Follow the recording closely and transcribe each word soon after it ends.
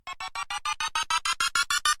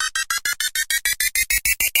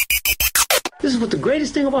This is what the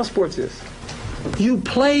greatest thing about sports is. You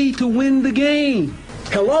play to win the game.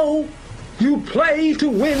 Hello? You play to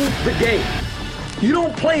win the game. You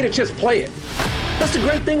don't play to just play it. That's the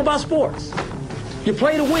great thing about sports. You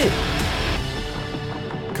play to win.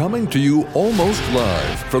 Coming to you almost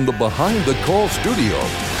live from the Behind the Call studio.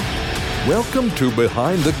 Welcome to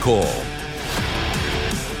Behind the Call.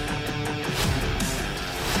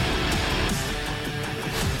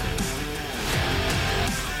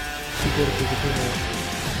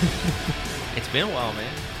 It's been a while,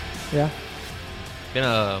 man. Yeah. Been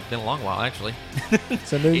a long while, actually.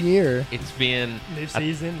 It's a new year. It's been New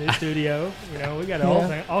season, new studio. You know, we got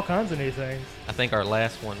all kinds of new things. I think our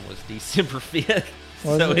last one was December 5th.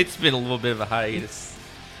 Was So it? it's been a little bit of a hiatus.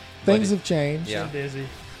 Things But have changed. Yeah. Been busy.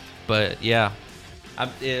 But yeah,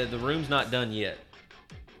 the room's not done yet.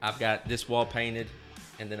 I've got this wall painted,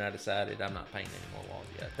 and then I decided I'm not painting any more walls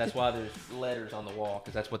yet. That's why there's letters on the wall,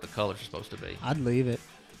 because that's what the colors are supposed to be. I'd leave it.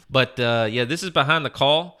 But yeah, this is Behind the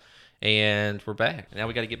Call, and we're back. Now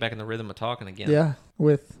we got to get back in the rhythm of talking again. Yeah,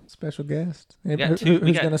 with special guests. We got Who's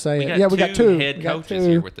going to say it? Yeah, we got two head coaches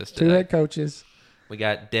here with us today. Two head coaches. We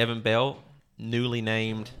got Devin Belt, newly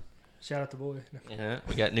named. Shout out to boy.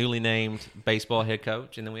 We got newly named baseball head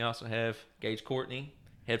coach, and then we also have Gage Courtney,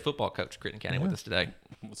 head football coach of Crittenden County, with us today.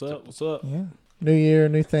 What's up? What's up? Yeah. New year,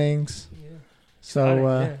 new things. Yeah. So,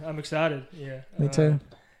 yeah, I'm excited. Yeah. me too.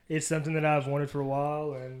 It's something that I've wanted for a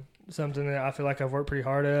while, and something that I feel like I've worked pretty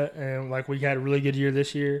hard at. And like we had a really good year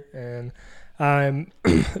this year, and I'm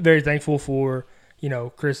very thankful for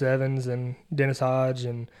Chris Evans and Dennis Hodge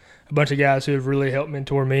and a bunch of guys who have really helped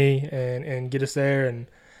mentor me and get us there. And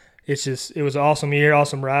it was an awesome year,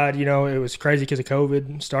 awesome ride. It was crazy because of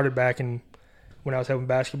COVID. Started back when I was helping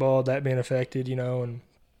basketball, that being affected, and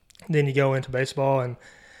then you go into baseball and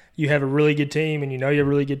you have a really good team, and you have a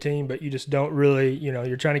really good team, but you just don't really,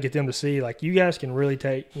 you're trying to get them to see, like, you guys can really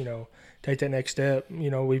take that next step.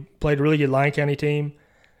 We played a really good Lyon County team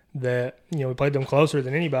that, we played them closer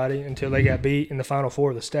than anybody until they got beat in the Final Four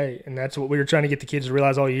of the state. And that's what we were trying to get the kids to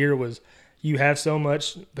realize all year was you have so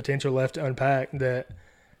much potential left to unpack that,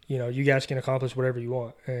 you guys can accomplish whatever you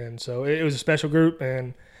want. And so it was a special group,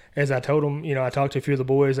 and as I told them, I talked to a few of the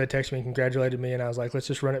boys. They texted me and congratulated me, and I was like, let's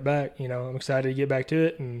just run it back. I'm excited to get back to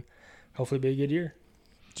it and hopefully be a good year.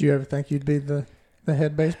 Do you ever think you'd be the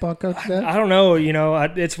head baseball coach then? I don't know.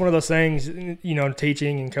 It's one of those things,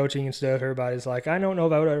 teaching and coaching and stuff. Everybody's like, I don't know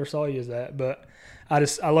if I would ever saw you as that, but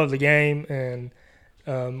I love the game. And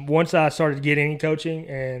once I started getting coaching,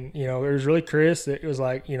 and, it was really Chris that it was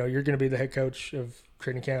like, you're going to be the head coach of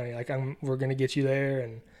Crittenden County. Like, we're going to get you there,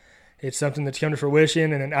 and it's something that's come to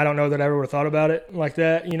fruition, and I don't know that I ever would have thought about it like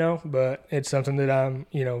that, but it's something that I'm,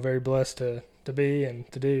 very blessed to be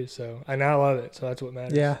and to do. So, and I love it. So that's what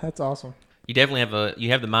matters. Yeah, that's awesome. You definitely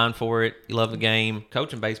have the mind for it. You love the game.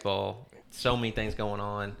 Coaching baseball, so many things going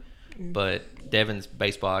on, but Devin's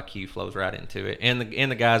baseball IQ flows right into it, and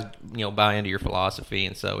the guys, buy into your philosophy,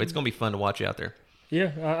 and so it's going to be fun to watch you out there.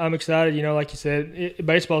 Yeah, I'm excited. Like you said,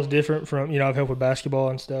 baseball is different from, I've helped with basketball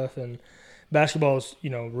and stuff, and basketball is,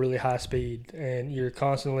 really high speed, and you're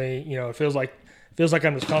constantly, it feels like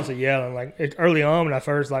I'm just constantly yelling. Like early on when my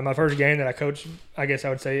first game that I coached, I guess I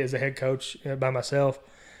would say as a head coach by myself,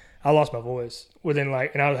 I lost my voice and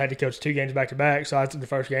I had to coach 2 games back to back. So after the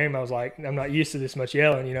first game, I was like, I'm not used to this much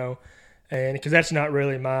yelling, and because that's not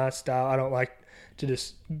really my style. I don't like to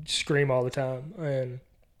just scream all the time,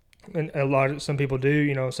 and some people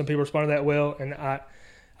do. Some people respond to that well, and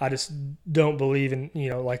I just don't believe in,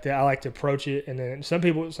 like that. I like to approach it. And then some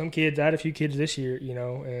kids, I had a few kids this year,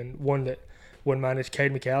 and one that wouldn't mind is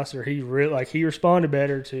Cade McAllister. He responded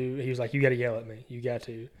better he was like, you got to yell at me. You got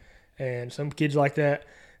to. And some kids like that.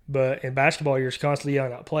 But in basketball, you're just constantly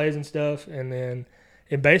yelling out plays and stuff. And then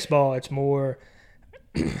in baseball, it's more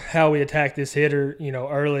how we attack this hitter,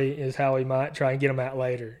 early is how we might try and get them out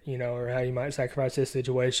later, or how you might sacrifice this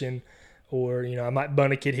situation. Or, I might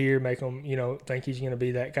bunt a kid here, make him, think he's going to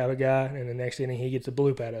be that kind of guy, and the next inning he gets a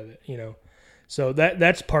bloop out of it, So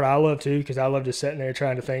that's part I love too, because I love just sitting there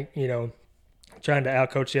trying to think, trying to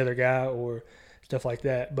outcoach the other guy or stuff like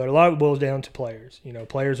that. But a lot of it boils down to players.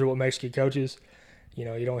 Players are what makes good coaches. You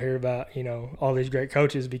don't hear about, all these great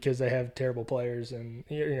coaches because they have terrible players and,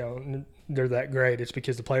 they're that great. It's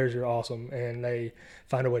because the players are awesome and they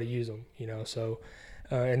find a way to use them, so –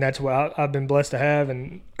 and that's what I've been blessed to have,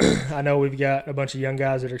 and I know we've got a bunch of young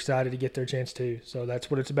guys that are excited to get their chance too. So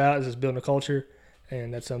that's what it's about, is building a culture,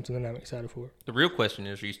 and that's something that I'm excited for. The real question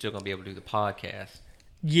is, are you still going to be able to do the podcast?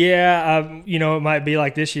 Yeah, it might be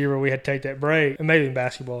like this year where we had to take that break, and maybe in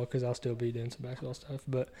basketball because I'll still be doing some basketball stuff.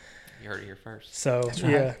 But you heard it here first. So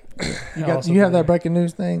right. yeah, You have that breaking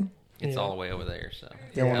news thing. It's all the way over there, so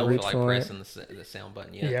You don't I wanna don't reach feel like for pressing the sound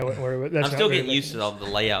button yet. Yeah, that's I'm not still very getting used to big. all the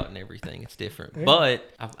layout and everything. It's different, but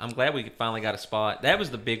I'm glad we finally got a spot. That was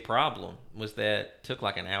the big problem, was that it took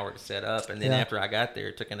like an hour to set up, and then Yeah. after I got there,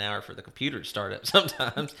 it took an hour for the computer to start up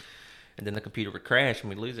sometimes, and then the computer would crash and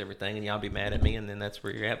we'd lose everything, and y'all be mad at me, and then that's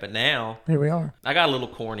where you're at. But now Here we are. I got a little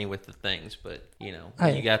corny with the things, but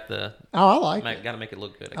Hey. you got the Oh, I like it. got to make it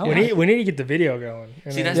look good. I I We guess. like need to get the video going.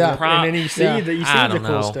 And See, then- that's the problem. And then you see Yeah. I the don't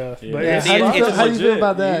cool know. stuff. Yeah. But Yeah, it's, how do you it's- feel- how do you feel legit.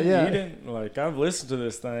 about that? You Yeah. didn't like. I've listened to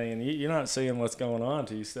this thing, and you're not seeing what's going on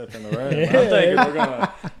till you step in the room. I'm thinking we're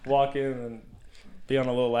gonna walk in and be on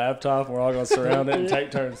a little laptop, and we're all gonna surround it and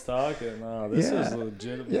take turns talking. No, this Yeah. is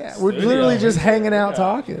legitimate. Yeah, we're studio. literally just hanging out Yeah.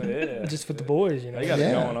 talking. Yeah. just with the boys, They got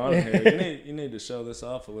Yeah. it going on here. You need to show this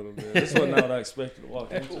off a little bit. This wasn't what I expected to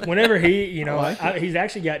walk into. Whenever he, he's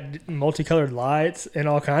actually got multicolored lights and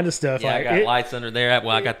all kinds of stuff. Yeah, I like got it, lights under there.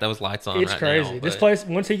 Well, I got those lights on. It's right crazy. Now, This but- place,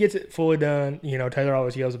 once he gets it fully done, Taylor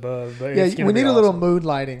always goes above. But Yeah, it's gonna we be need a little awesome. mood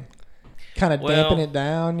lighting. Kind of Well- dampen it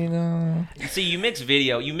down, you know. See, you mix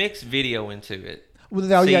video into it. Well,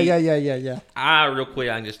 oh, See- yeah. I real quick,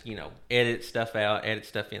 I can just edit stuff out, edit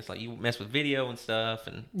stuff in. It's like you mess with video and stuff,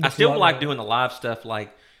 and I That's still a lot like more. doing the live stuff, like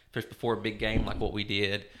just before a big game, like what we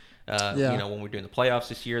did. Yeah. When we were doing the playoffs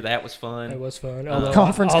this year, that was fun. It was fun.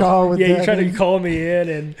 Conference call with you tried to Devin. call me in,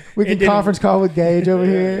 and We it can didn't- conference call with Gage over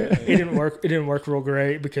here. It didn't work. It didn't work real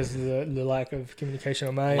great because of the lack of communication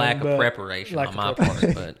on my Lack end. of but- preparation lack on of my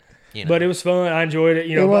preparation. part, but But it was fun. I enjoyed it.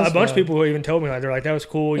 It was A bunch of fun. people who even told me they're like that was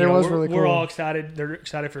cool. It was we're, really we're cool. all excited. They're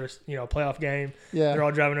excited for a playoff game. Yeah. They're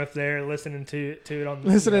all driving up there, listening to it on.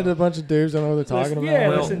 Listening to a bunch of dudes, don't know what they're talking about. Yeah,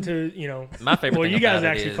 Well, listen to my favorite Well, thing you guys about it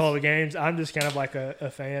actually is- call the games. I'm just kind of like a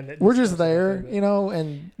fan. That We're just goes there, through it.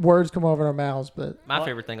 and words come over our mouths, but My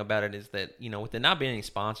favorite thing about it is that, with there not being any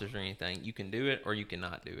sponsors or anything, you can do it or you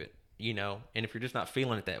cannot do it, and if you're just not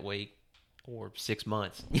feeling it that week or 6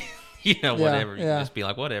 months, whatever, you yeah. can just be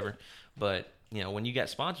like, whatever. But, when you got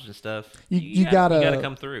sponsors and stuff, You gotta- you gotta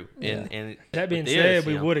come through. Yeah. And That being with this,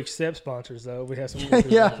 said, we would accept sponsors though. We have some.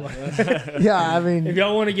 Yeah. yeah, I mean, If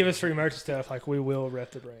y'all want to give us free merch and stuff, like we will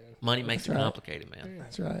rep the brand. money makes it right. complicated, man.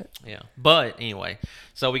 that's right. Yeah. But anyway,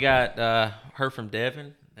 so we got her from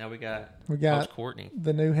Devin. Now we got got- Coach Courtney.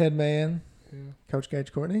 The new head man, Coach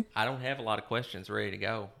Gage Courtney. I don't have a lot of questions ready to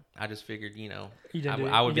go. I just figured, You didn't do it.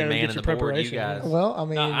 I would You be gotta man get in your the board. You preparation, guys. yeah. Well, I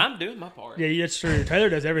mean, No, I'm doing my part. Yeah, that's true. Taylor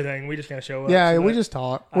does everything. We just kind of show up. yeah, So we that- just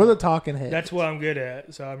talk. We're the talking heads. That's what I'm good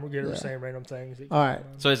at. So I'm good Yeah. at saying random things. All right.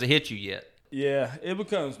 So has it hit you yet? Yeah, it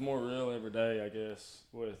becomes more real every day, I guess,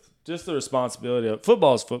 with just the responsibility of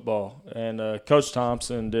football is football. And Coach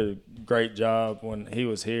Thompson did a great job when he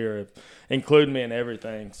was here of including me in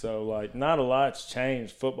everything. So, not a lot's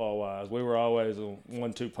changed football-wise. We were always a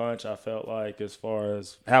 1-2 punch, I felt like, as far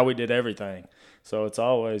as how we did everything. So it's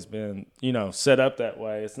always been, set up that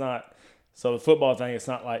way. It's not – so the football thing, it's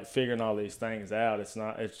not like figuring all these things out. It's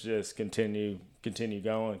not – it's just continue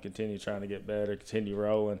going, continue trying to get better, continue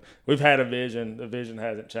rolling. We've had a vision. The vision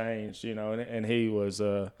hasn't changed, and he was,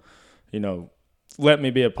 let me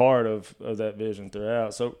be a part of that vision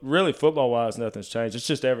throughout. So really football-wise, nothing's changed. It's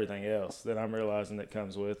just everything else that I'm realizing that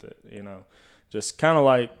comes with it, Just kind of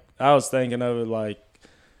like I was thinking of it like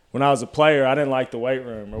when I was a player, I didn't like the weight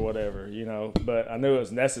room or whatever, but I knew it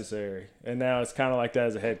was necessary. And now it's kind of like that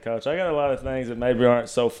as a head coach. I got a lot of things that maybe aren't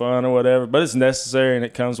so fun or whatever, but it's necessary and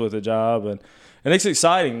it comes with the job. And it's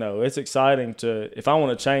exciting, though. It's exciting if I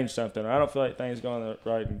want to change something, or I don't feel like things go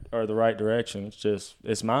in the right direction.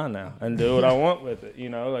 It's mine now, and do what I want with it.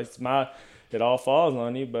 It all falls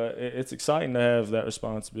on you, but it's exciting to have that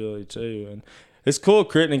responsibility too. And it's cool,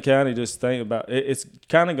 Crittenden County. Just think about it. It's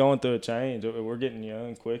kind of going through a change. We're getting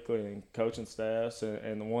young quickly, and coaching staffs,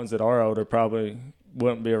 and the ones that are older probably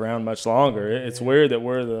wouldn't be around much longer. It's weird that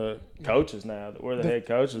we're the coaches now, that we're the head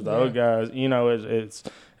coaches. The old guys,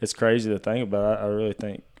 it's crazy to think about. I really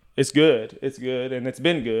think it's good. It's good, and it's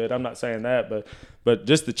been good. I'm not saying that, but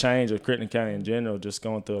just the change of Crittenden County in general, just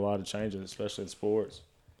going through a lot of changes, especially in sports.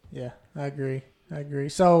 Yeah, I agree.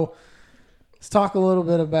 So let's talk a little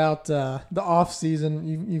bit about the off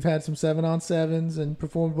season. You've had some 7-on-7s and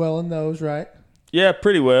performed well in those, right? Yeah,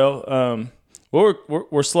 pretty well.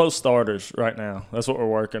 We're slow starters right now. That's what we're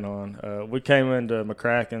working on. We came into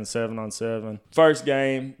McCracken 7-on-7. First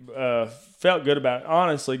game, felt good about it.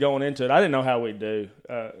 Honestly, going into it, I didn't know how we'd do.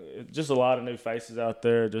 Just a lot of new faces out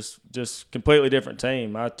there, just completely different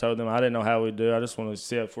team. I told them I didn't know how we'd do. I just wanted to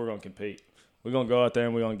see if we're going to compete. We're going to go out there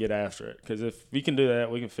and we're going to get after it. Because if we can do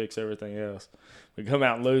that, we can fix everything else. We come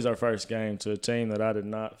out and lose our first game to a team that I did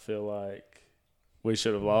not feel like we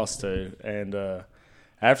should have lost to. And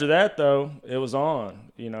After that, though, it was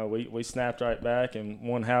on. You know, we snapped right back and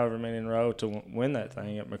won however many in a row to win that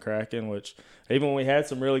thing at McCracken, which even when we had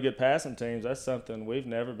some really good passing teams, that's something we've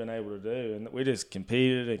never been able to do. And we just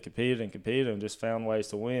competed and just found ways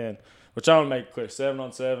to win, which I want to make it clear.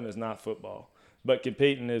 7-on-7 is not football. But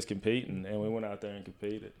competing is competing, and we went out there and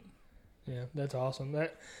competed. Yeah, that's awesome.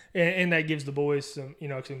 And that gives the boys some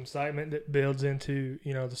excitement that builds into,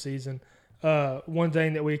 the season. One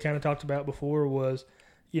thing that we kind of talked about before was,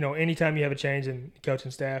 anytime you have a change in coaching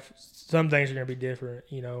staff, some things are going to be different,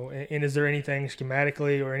 and is there anything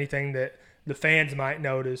schematically or anything that the fans might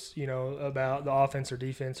notice, about the offense or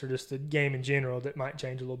defense or just the game in general that might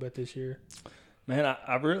change a little bit this year? Man,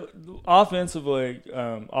 I really – offensively,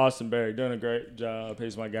 Austin Berry doing a great job.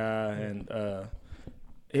 He's my guy.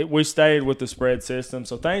 And we stayed with the spread system,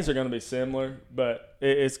 so things are going to be similar, but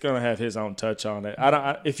it's going to have his own touch on it.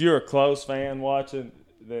 If you're a close fan watching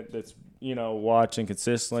that's – watching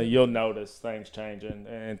consistently, you'll notice things changing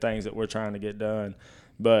and things that we're trying to get done.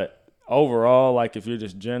 But overall, like if you're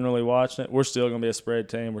just generally watching it, we're still going to be a spread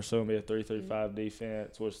team. We're still going to be a 3-3-5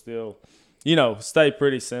 defense. We're still, stay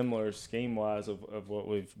pretty similar scheme-wise of what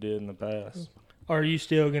we've did in the past. Are you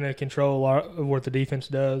still going to control a lot of what the defense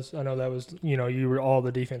does? I know that was, you were all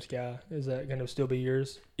the defense guy. Is that going to still be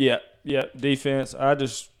yours? Yeah, defense. I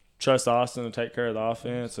just trust Austin to take care of the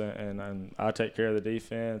offense, and I take care of the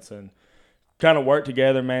defense, and kind of work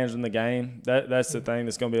together managing the game. That's the thing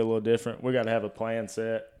that's going to be a little different. We got to have a plan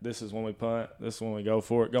set. This is when we punt. This is when we go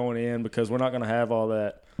for it going in, because we're not going to have all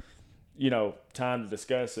that, time to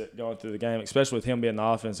discuss it going through the game, especially with him being the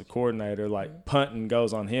offensive coordinator. Like punting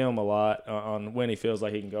goes on him a lot on when he feels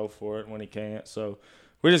like he can go for it and when he can't. So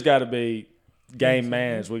we just got to be game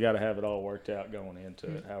managed. We got to have it all worked out going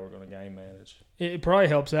into it, how we're going to game manage. It probably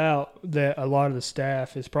helps out that a lot of the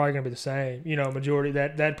staff is probably going to be the same. Majority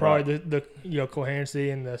that probably right. the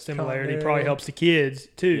coherency and the similarity probably helps the kids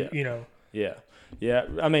too. Yeah.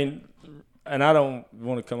 I mean, and I don't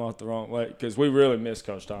want to come off the wrong way because we really miss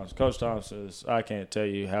Coach Thompson. Coach Thompson is, I can't tell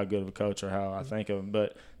you how good of a coach or how I think of him,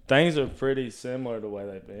 but things are pretty similar to the way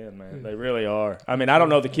they've been, man. They really are. I mean, I don't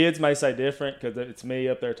know. The kids may say different because it's me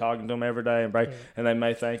up there talking to them every day and they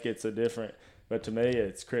may think it's a different. But to me,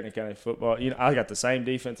 it's Crittenden County football. I got the same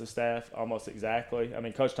defensive staff almost exactly. I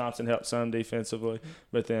mean, Coach Thompson helped some defensively,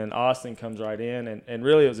 but then Austin comes right in. And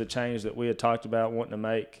really it was a change that we had talked about wanting to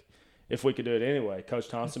make if we could do it anyway. Coach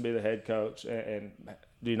Thompson be the head coach and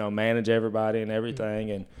manage everybody and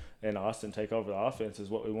everything. And Austin take over the offense is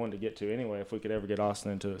what we wanted to get to anyway if we could ever get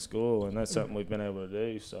Austin into a school. And that's something we've been able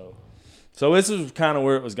to do. So this is kind of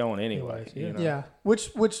where it was going anyway. Yeah, which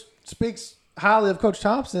speaks – highly of Coach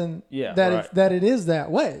Thompson that it is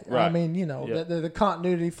that way. Right. I mean, the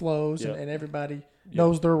continuity flows and everybody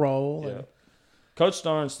knows their role. Yeah. And Coach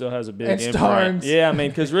Starnes still has a big imprint. Starnes. Yeah, I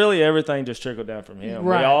mean, because really everything just trickled down from him.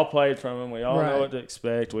 Right. We all played from him. We all know Right. what to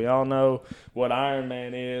expect. We all know what Iron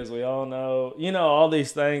Man is. We all know, all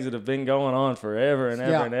these things that have been going on forever and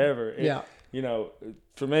ever and ever.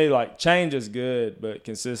 For me, like, change is good, but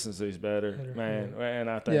consistency is better, man. And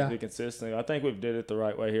I think the consistency, I think we've did it the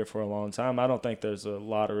right way here for a long time. I don't think there's a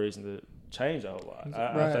lot of reason to change a whole lot.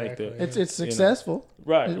 I think that it's successful.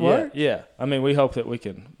 Right. It worked. Yeah. I mean, we hope that we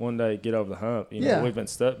can one day get over the hump. We've been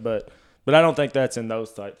stuck, but I don't think that's in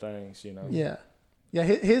those type things, Yeah. Yeah,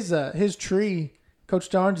 his tree, Coach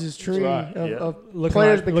Starnes' tree of Looking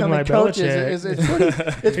players like becoming coaches is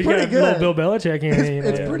it's pretty good. Bill Belichick in it.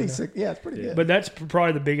 It's pretty sick. Yeah, it's pretty good. But that's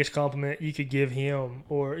probably the biggest compliment you could give him,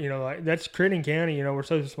 or that's Crittenden County. We're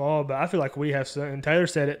so small, but I feel like we have some. And Taylor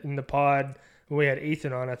said it in the pod when we had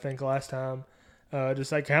Ethan on, I think last time.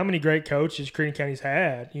 Just like how many great coaches Crittenden County's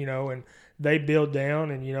had, and they build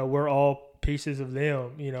down, and we're all pieces of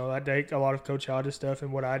them. I take a lot of Coach Hodges stuff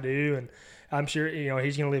and what I do, and I'm sure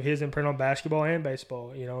he's going to leave his imprint on basketball and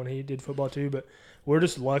baseball. And he did football too, but we're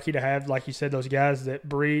just lucky to have, like you said, those guys that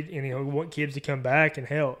breed and want kids to come back and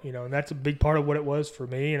help. And that's a big part of what it was for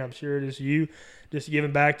me, and I'm sure it is you, just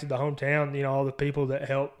giving back to the hometown. All the people that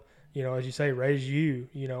help. As you say, raise you.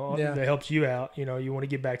 That helps you out. You want to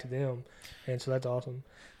give back to them, and so that's awesome.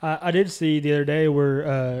 I did see the other day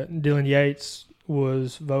where Dylan Yates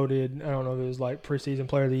was voted, I don't know if it was like preseason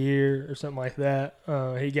player of the year or something like that.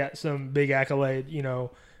 He got some big accolade,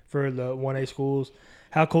 for the 1A schools.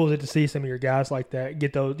 How cool is it to see some of your guys like that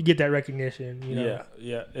get that recognition?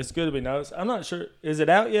 Yeah, it's good to be noticed. I'm not sure. Is it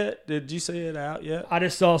out yet? Did you see it out yet? I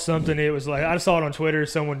just saw something. It was like I saw it on Twitter.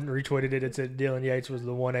 Someone retweeted it. It said Dylan Yates was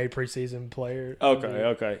the 1A preseason player.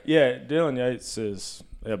 Okay. Yeah, Dylan Yates is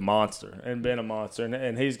a monster and been a monster.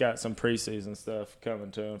 And he's got some preseason stuff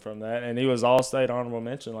coming to him from that. And he was All-State honorable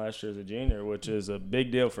mention last year as a junior, which is a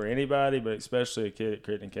big deal for anybody, but especially a kid at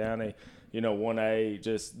Crittenden County. 1A,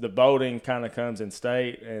 just the voting kind of comes in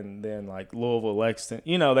state, and then like Louisville,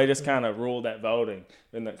 Lexington, they just kind of rule that voting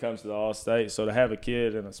when it comes to the All-State. So to have a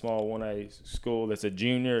kid in a small 1A school that's a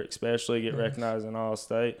junior especially get recognized in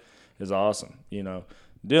All-State is awesome.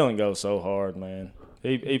 Dylan goes so hard, man.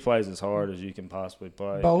 He plays as hard as you can possibly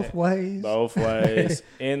play. Both ways. Both ways.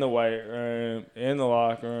 In the weight room, in the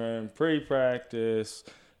locker room, pre-practice.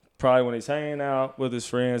 Probably when he's hanging out with his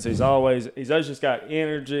friends, he's always just got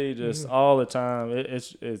energy just all the time.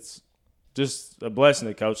 It's just a blessing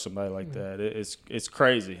to coach somebody like that. It's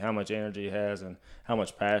crazy how much energy he has and how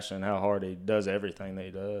much passion, how hard he does everything that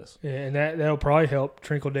he does. Yeah, and that'll probably help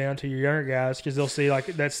trickle down to your younger guys because they'll see like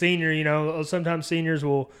that senior. Sometimes seniors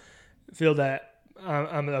will feel that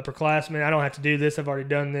I'm an upperclassman. I don't have to do this. I've already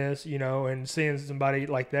done this, and seeing somebody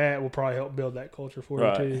like that will probably help build that culture for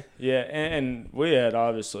you too. Yeah, and we had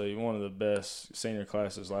obviously one of the best senior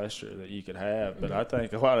classes last year that you could have, but I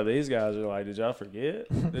think a lot of these guys are like, did y'all forget?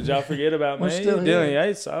 Did y'all forget about me? Dylan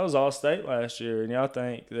Yates, I was All-State last year, and y'all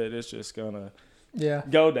think that it's just going to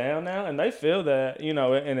go down now, and they feel that,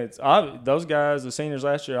 and it's those guys, the seniors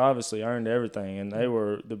last year, obviously earned everything, and they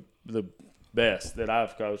were the best that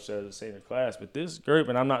I've coached as a senior class. But this group,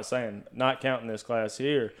 and I'm not saying not counting this class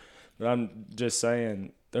here, but I'm just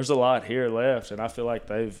saying there's a lot here left, and I feel like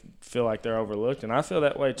they're overlooked, and I feel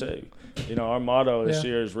that way too. Our motto this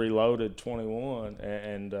year is Reloaded 21,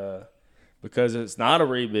 and because it's not a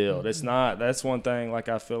rebuild. It's not. That's one thing. Like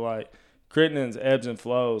I feel like Crittenden's ebbs and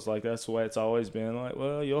flows. Like that's the way it's always been. Like,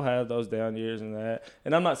 well, you'll have those down years and that.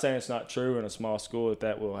 And I'm not saying it's not true in a small school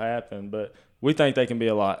that will happen, but we think they can be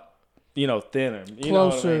a lot thinner.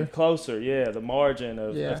 Closer. Closer, yeah. The margin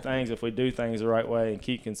of things if we do things the right way and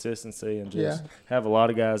keep consistency and just have a lot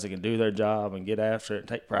of guys that can do their job and get after it,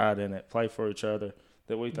 take pride in it, play for each other,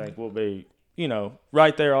 that we think will be,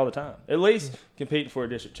 right there all the time. At least competing for a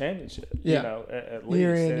district championship, at least.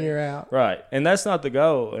 Year in, year out. Right. And that's not the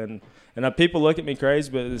goal. And people look at me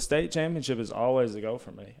crazy, but the state championship is always the goal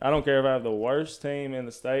for me. I don't care if I have the worst team in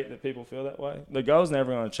the state that people feel that way. The goal's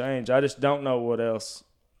never going to change. I just don't know what else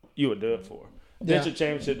you would do it for. District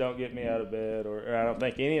championship don't get me out of bed, or I don't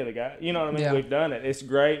think any of the guys. You know what I mean? Yeah. We've done it. It's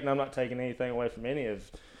great, and I'm not taking anything away from any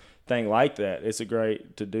of thing like that. It's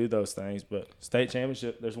great to do those things, but state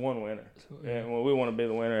championship, there's one winner, and we want to be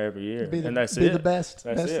the winner every year, and that's it. Be the best.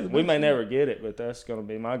 That's it. We may never get it, but that's going to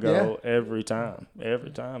be my goal every time.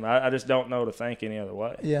 Every time. I just don't know to think any other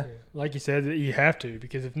way. Yeah. Like you said, you have to,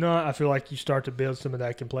 because if not, I feel like you start to build some of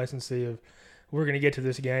that complacency of we're going to get to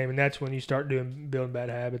this game, and that's when you start building bad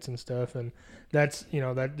habits and stuff. And that's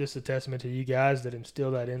that just a testament to you guys that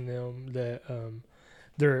instill that in them. That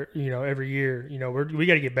they're every year we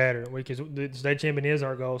got to get better because the state champion is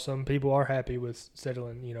our goal. Some people are happy with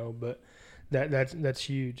settling, but that's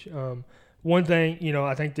huge. One thing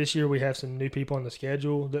I think this year we have some new people on the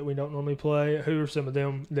schedule that we don't normally play. Who are some of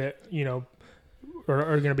them that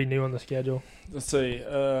are going to be new on the schedule? Let's see.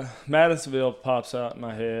 Madisonville pops out in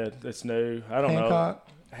my head. That's new. I don't know.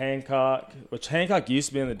 Hancock, which Hancock used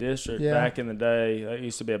to be in the district back in the day. That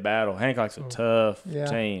used to be a battle. Hancock's a tough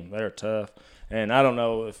team. They're tough. And I don't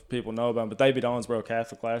know if people know about them, but they beat Owensboro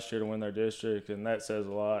Catholic last year to win their district, and that says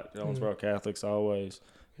a lot. Owensboro Catholic's always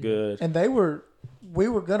good. And we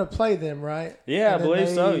were going to play them, right? Yeah, I believe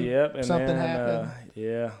so. Yep. And something happened.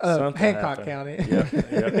 Something Hancock happened.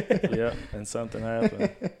 County. Yep. And something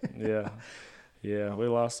happened. Yeah, we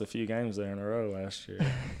lost a few games there in a row last year.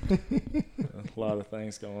 A lot of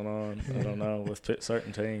things going on. I don't know with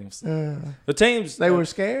certain teams. The teams they were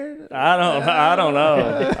scared. I don't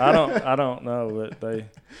know. I don't know. But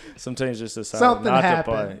some teams just decided something not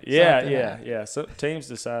happened. to play. Yeah. Some teams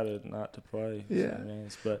decided not to play. Yeah.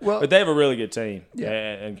 But they have a really good team. Yeah.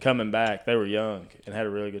 And coming back, they were young and had a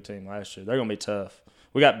really good team last year. They're gonna be tough.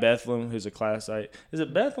 We got Bethlehem, who's a Class 8. Is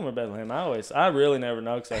it Bethlehem or Bethlehem? I really never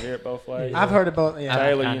know because I hear it both ways. I've heard it both. Yeah.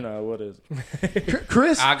 Taylor, what is it?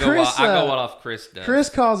 Chris. I go what off Chris does. Chris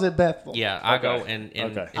calls it Bethlehem. Yeah, I go and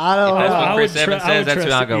okay. if I don't that's what know. Chris Evans says, that's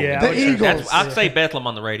who I go with. The Eagles. I'd say Bethlehem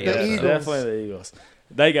on the radio. The Eagles. Definitely the Eagles.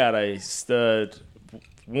 They got a stud,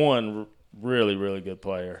 one really, really good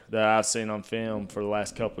player that I've seen on film for the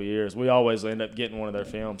last couple of years. We always end up getting one of their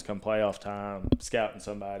films come playoff time, scouting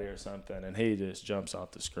somebody or something, and he just jumps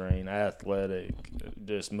off the screen, athletic,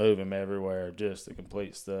 just move him everywhere, just a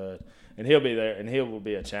complete stud. And he'll be there, and he will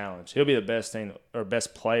be a challenge. He'll be the best team or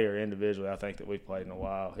best player individually I think that we've played in a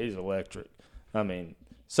while. He's electric. I mean,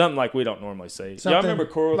 Something like we don't normally see. Y'all Something remember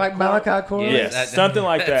Corley? like Malachi Corley? Yes, That- something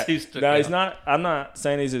like that's that. who stuck No, he's out. not. I'm not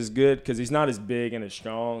saying he's as good because he's not as big and as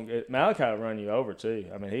strong. Malachi will run you over too.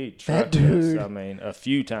 I mean, he trucked dude. us. I mean, a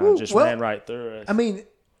few times Ooh, just well, ran right through us. I mean,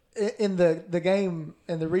 in the game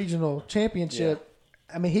in the regional championship,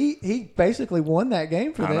 I mean, he basically won that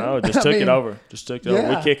game for I them. know, just I took mean, it over. Just took it over.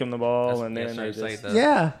 yeah. We kick him the ball, That's- and yes, then sir, they say just, the-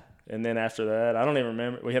 Yeah. and then after that, I don't even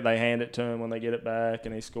remember. They hand it to him when they get it back,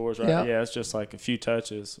 and he scores right. Yeah. Yeah, it's just like a few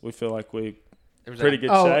touches. We feel like we There was pretty that, good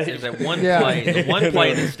Oh, shape. There's that one Yeah. play. The one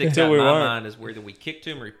play that sticks Until out we in my weren't. mind is whether we kicked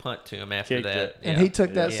to him or we punt to him after Kicked that. it. And Yeah. he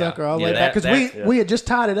took that Yeah. sucker all the Yeah, way back because that- we had just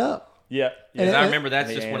tied it up. Yeah, And yeah. I remember that's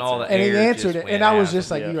He just when all the answered. And he air answered just it, went and I was out.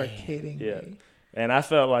 just like, Yeah. "You are kidding Yeah. me." And I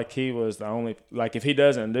felt like he was the only, like, if he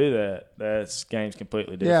doesn't do that, that's game's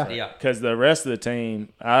completely Yeah. different. Yeah. Because the rest of the team,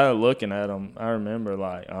 looking at them, I remember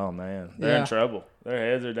like, oh man, they're Yeah. in trouble. Their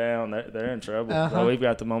heads are down. They're in trouble. Uh-huh. So we've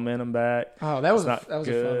got the momentum back. Oh, that was It's not a fun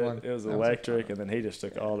good. one. It was That a electric, fun and then he just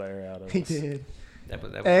took all the air out of one. us. He did. That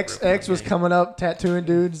was a X real fun X was game. coming up, tattooing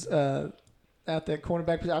dudes out that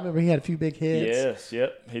cornerback position. I remember he had a few big hits. Yes,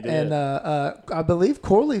 yep, he did. And I believe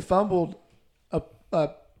Corley fumbled a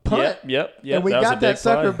punt. Yep. And we that was got a that big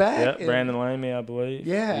sucker play. back, Yep, and- Brandon Lamy, I believe.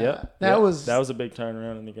 Yeah, Yep, that was- a big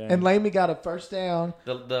turnaround in the game. And Lamy got a first down,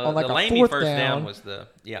 The on like the a Lamy fourth first down. down was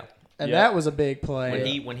and Yeah. that was a big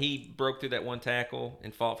play. when he broke through that one tackle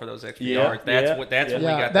and fought for those extra Yeah, yards. That's yeah, when yeah. we Yeah,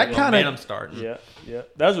 got that that kinda- momentum starting. Yeah.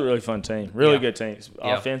 That was a really fun team. Really Yeah. good team.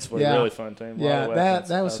 Yeah. Offensively, Yeah. really fun team. A lot Yeah, of that weapons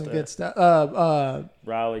was out some there. good stuff.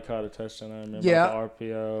 Riley caught a touchdown, I remember. Yeah. The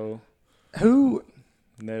RPO. Who?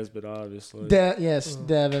 Nesbitt, obviously. Yes,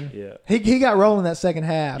 Devin. Yeah. He got rolling that second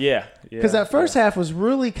half. Yeah. Because that first half was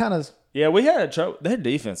really kind of Yeah, we had trouble. Their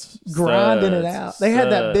defense. grinding it studs, out. They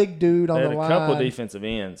had that studs. big dude on They the had a line. couple defensive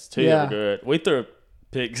ends, too, Yeah. that were good. We threw a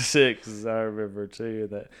pick six, I remember, too.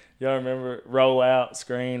 That y'all remember? Roll out,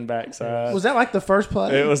 screen, backside. Was that like the first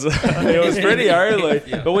play? It was pretty early,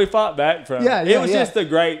 but we fought back from Yeah, it. yeah, It was yeah. just a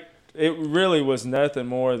great. It really was nothing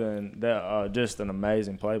more than that, just an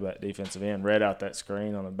amazing play by that defensive end. Read out that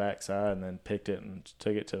screen on the backside and then picked it and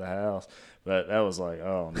took it to the house. But that was like,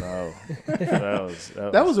 oh no,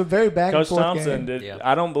 That was a very back and Coach forth Thompson game. did. Yeah.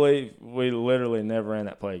 I don't believe we literally never ran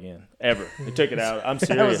that play again ever. He took it out. I'm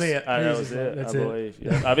serious. was it. That He was was just it. like, that's I it. believe.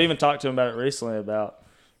 Yeah. I've even talked to him about it recently.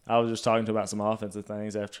 I was just talking to him about some offensive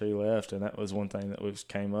things after he left, and that was one thing that was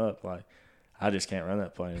came up. Like, I just can't run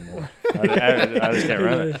that play anymore. I just can't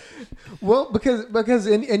run it. Well, because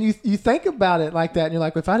and you think about it like that, and you're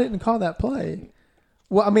like, if I didn't call that play,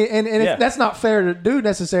 well, I mean, and Yeah. that's not fair to do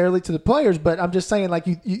necessarily to the players, but I'm just saying, like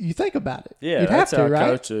you think about it. Yeah, you'd have that's to, how right?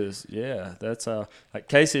 coaches. Yeah, that's how. Like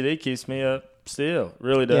KCD keeps me up still.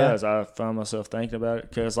 Really does. I find myself thinking about it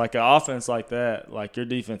because like an offense like that, like your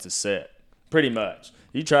defense is set pretty much.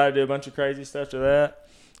 You try to do a bunch of crazy stuff to that,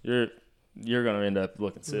 you're going to end up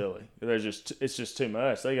looking silly. It's just too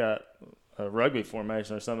much. They got a rugby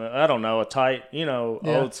formation or something. I don't know, a tight,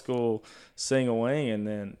 old school single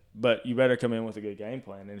wing, but you better come in with a good game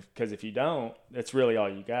plan. And because if you don't, that's really all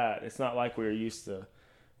you got. It's not like we're used to.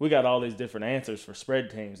 We got all these different answers for spread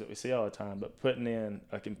teams that we see all the time, but putting in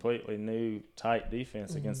a completely new tight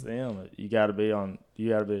defense against them, you got to be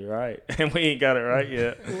right, and we ain't got it right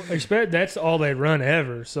yet. Expect that's all they run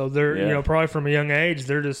ever. So they're Yeah. probably from a young age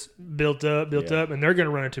they're just built up, and they're going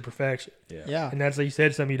to run it to perfection. Yeah. And that's like you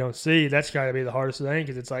said, something you don't see. That's got to be the hardest thing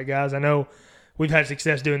because it's like, guys, I know we've had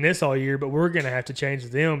success doing this all year, but we're going to have to change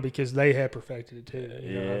them because they have perfected it too.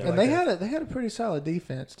 Yeah. And they had a pretty solid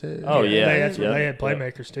defense too. Oh, yeah. They had Yeah.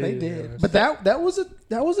 playmakers too. They did. But that was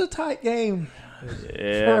a tight game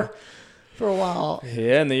Yeah, for a while.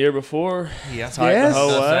 yeah. And the year before, Yeah. tight Yes. the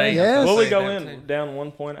whole way. Yes. What we Say go that in too. down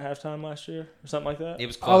 1 point at halftime last year or something like that. It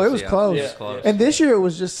was close. Oh, it was yeah. close. It was close. And this year it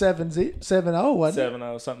was just 7-0, wasn't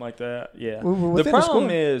 7-0, something like that. Yeah. We were The within a problem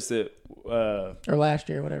score. is that it? Or last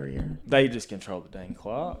year, whatever year. they just control the dang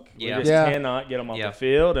clock. Yeah. We just Yeah. cannot get them off Yeah. the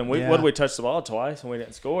field. And Yeah. what did we touch the ball twice and we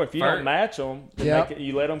didn't score? If you First- don't match them, Yeah.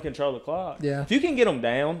 you let them control the clock. Yeah. If you can get them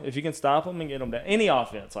down, if you can stop them and get them down, any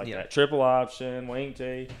offense like Yeah. that, triple option, wing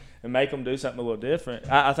tee, and make them do something a little different.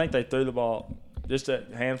 I think they threw the ball just a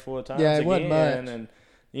handful of times Yeah, it again. wasn't much. And,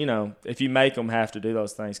 if you make them have to do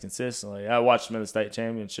those things consistently. I watched them in the state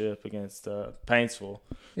championship against Paintsville.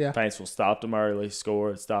 Yeah. Paintsville stopped them early,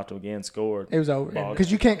 scored, stopped them again, scored. It was over. Ball- Because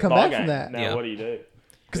you can't come Ball back game. from that. Now Yeah. what do you do?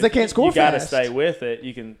 Because they can't score You got to fast. stay with it.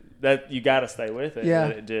 You got to stay with it. Yeah.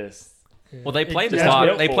 But it just Well, they played the just clock.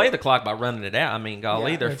 built They for played it. the clock by running it out. I mean,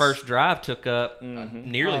 golly, Yeah, their it's- first drive took up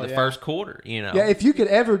nearly Oh, the yeah. first quarter. Yeah, if you could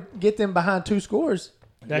ever get them behind 2 scores,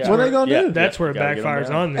 That's What are they gonna do? That's where it Gotta get 'em backfires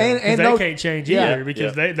down. on them. And they no- can't change Yeah. either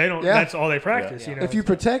because Yeah. they don't. Yeah. That's all they practice. Yeah. You know. If you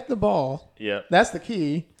protect the ball, Yeah. that's the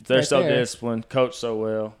key. They're right so there. disciplined, coach so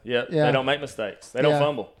well. Yep. Yeah. They don't make mistakes. They don't Yeah.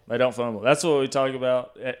 fumble. They don't fumble. That's what we talk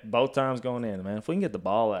about at both times going in, man. If we can get the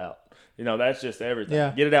ball out, that's just everything.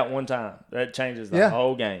 Yeah. Get it out one time. That changes the Yeah.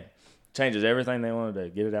 whole game. Changes everything they want to do.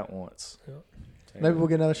 Get it out once. Maybe we'll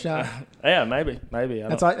get another shot. Yeah, maybe. I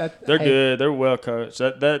That's don't- all. They're hey, good. They're well coached.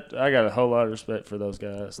 That I got a whole lot of respect for those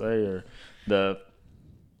guys. They are the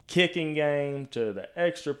kicking game to the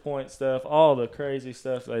extra point stuff, all the crazy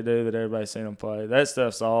stuff they do that everybody's seen them play. That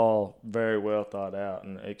stuff's all very well thought out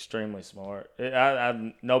and extremely smart.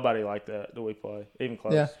 Nobody like that we play, even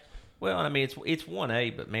close. Yeah. Well, I mean, it's 1A,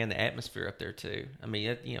 but man, the atmosphere up there too. I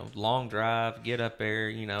mean, long drive, get up there.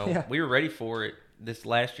 Yeah. We were ready for it this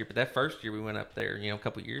last year, but that first year we went up there, a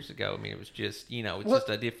couple of years ago. I mean, it was just, it's Well, just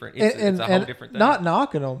a different, it's a whole different thing. Not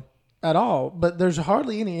knocking them at all, but there's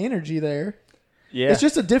hardly any energy there. Yeah, It's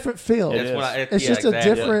just a different feel. It That's is. what It's just a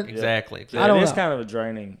exactly, different- Exactly. I don't it is know. kind of a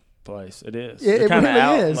draining place. It is. It You're kinda really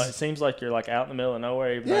out, is. Like, it seems like you're like out in the middle of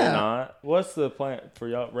nowhere, even though Yeah. you're not. What's the plan for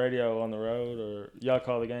y'all? Radio on the road, or y'all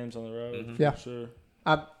call the games on the road? Mm-hmm. Yeah. For sure.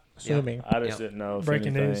 I'm assuming. I just Yeah. didn't know. If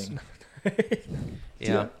Breaking anything. news.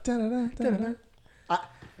 Yeah. Da-da-da, da-da-da.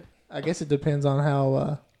 I guess it depends on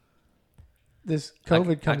how this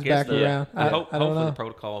COVID I comes guess back around. I don't hopefully know. the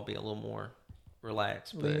protocol will be a little more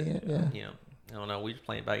relaxed, but Lenient, yeah. I don't know. We just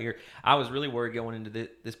playing by ear. I was really worried going into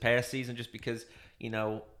this past season just because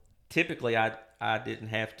typically I didn't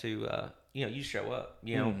have to you show up.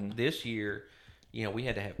 This year, we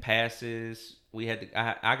had to have passes. We had to.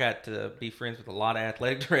 I got to be friends with a lot of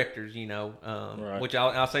athletic directors. Right. Which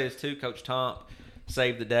I'll say this too. Coach Tomp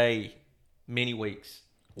saved the day many weeks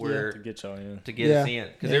where To get y'all in. to get Yeah. us in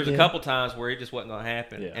because Yeah, there was yeah. a couple times where it just wasn't going to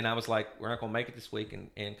happen, Yeah. and I was like, "We're not going to make it this week."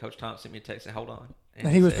 And Coach Tom sent me a text and said, "Hold on." And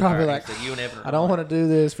he was said, probably "All right," like, he said, "You and Evan are I don't on." want to do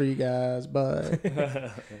this for you guys, but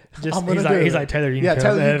Just I'm gonna do he's it. like Taylor. You yeah, can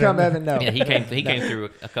tell come, you come, Evan. Evan. No, Yeah, he came through a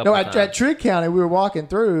couple. no. of At times. Trigg County, we were walking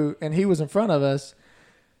through, and he was in front of us.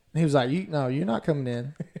 And he was like, you're not coming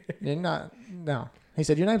in. You're not. No." He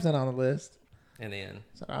said, "Your name's not on the list." And then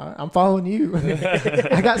So, all right, I'm following you.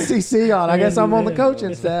 I got CC on. I guess I'm on the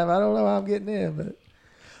coaching staff. I don't know how I'm getting in, but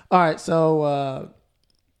all right. So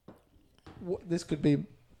this could be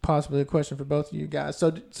possibly a question for both of you guys.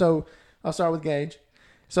 So I'll start with Gage.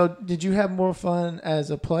 So did you have more fun as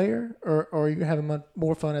a player, or are you having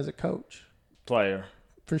more fun as a coach? Player.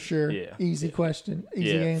 For sure. Yeah. Easy question.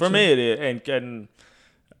 Easy Yeah. answer. For me, it is. And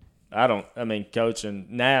coaching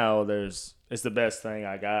now, it's the best thing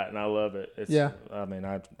I got, and I love it. It's, Yeah. I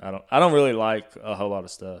don't really like a whole lot of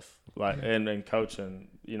stuff. And coaching,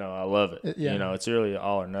 I love it. Yeah. It's really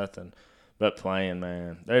all or nothing. But playing,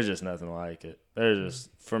 man, there's just nothing like it.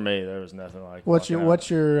 For me, there was nothing like it. What's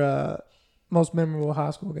your most memorable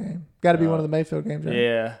high school game? Got to be one of the Mayfield games, right?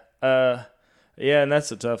 Yeah. Yeah, and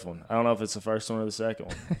that's a tough one. I don't know if it's the first one or the second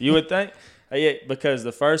one. You would think. Yeah, because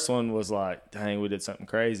the first one was like, dang, we did something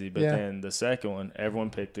crazy. But Yeah. then the second one, everyone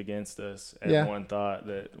picked against us. Yeah. Everyone thought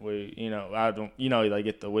that they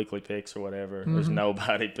get the weekly picks or whatever. There's Mm-hmm.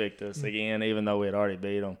 nobody picked us again, even though we had already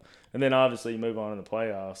beat them. And then obviously you move on in the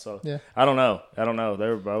playoffs. So Yeah. I don't know. They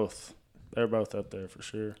were both up there for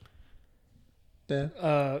sure.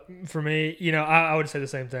 Yeah. For me, I would say the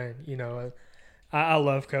same thing. I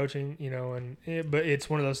love coaching, but it's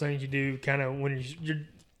one of those things you do kind of when you're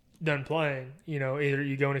done playing. Either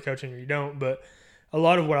you go into coaching or you don't. But a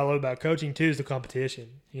lot of what I love about coaching too is the competition.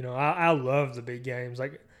 I love the big games.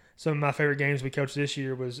 Like some of my favorite games we coached this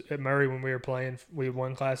year was at Murray when we were playing. We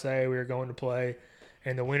won Class A. We were going to play,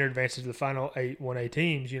 and the winner advances to the final 8 1A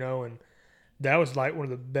teams. And that was like one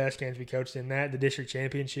of the best games we coached in that, the district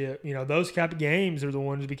championship. Those type of games are the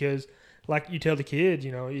ones because, like you tell the kids,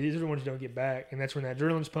 these are the ones you don't get back. And that's when that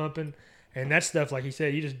adrenaline's pumping. And that stuff, like he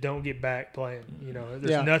said, you just don't get back playing.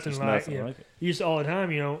 There's nothing like it. You just all the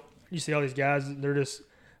time, you see all these guys, they're just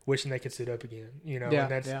wishing they could sit up again. And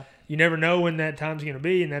that's you never know when that time's going to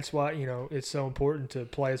be. And that's why, it's so important to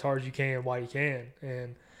play as hard as you can while you can.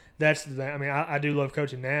 And that's the thing. I do love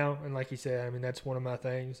coaching now, and like you said, that's one of my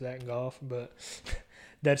things, that and golf. But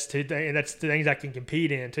that's two things, and that's the things I can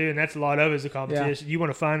compete in too. And that's a lot of it is the competition. You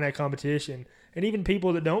want to find that competition, and even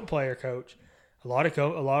people that don't play or coach, a lot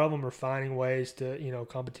of them are finding ways to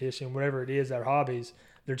competition, whatever it is, their hobbies.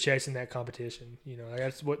 They're chasing that competition.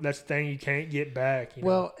 That's the thing you can't get back.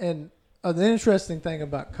 Well, and the interesting thing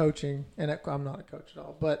about coaching, and I'm not a coach at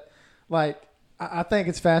all, but like I think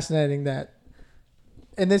it's fascinating that.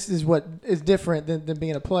 And this is what is different than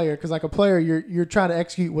being a player, because like a player, you're trying to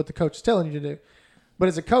execute what the coach is telling you to do. But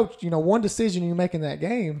as a coach, one decision you make in that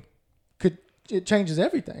game could it changes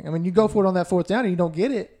everything. I mean, you go for it on that fourth down and you don't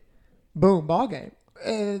get it, boom, ball game.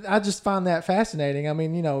 And I just find that fascinating. I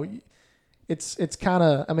mean, it's kind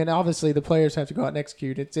of, I mean, obviously the players have to go out and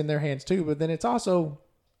execute. It's in their hands too, but then it's also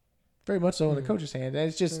very much so in the coach's hand. And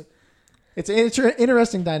it's just, it's an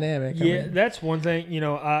interesting dynamic. Yeah, that's one thing,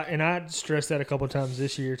 I stressed that a couple of times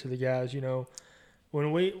this year to the guys, I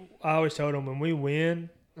always told them when we win,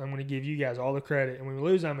 I'm going to give you guys all the credit. And when we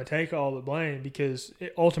lose, I'm going to take all the blame because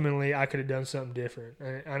ultimately I could have done something different.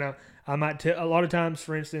 I know I might a lot of times,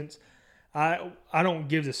 for instance, I don't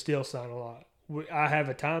give the steal sign a lot. I have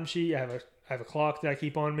a timesheet. I have a clock that I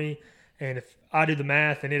keep on me. And if I do the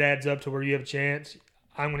math and it adds up to where you have a chance,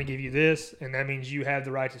 I'm going to give you this. And that means you have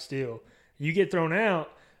the right to steal. You get thrown out,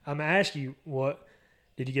 I'm going to ask you, what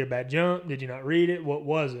did you get a bad jump? Did you not read it? What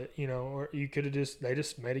was it? Or you could have they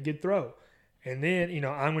just made a good throw. And then,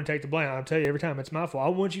 I'm going to take the blame. I'll tell you every time it's my fault. I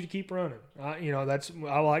want you to keep running.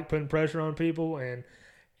 I like putting pressure on people. And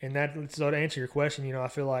so to answer your question, I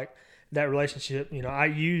feel like that relationship, I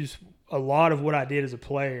use a lot of what I did as a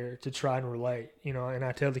player to try and relate, and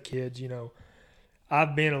I tell the kids,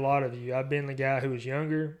 I've been a lot of you. I've been the guy who was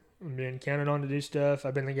younger and been counted on to do stuff.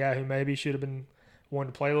 I've been the guy who maybe should have been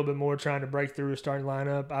wanting to play a little bit more, trying to break through a starting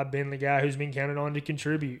lineup. I've been the guy who's been counted on to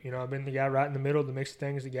contribute. I've been the guy right in the middle, the mix of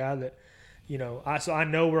things, the guy that, so I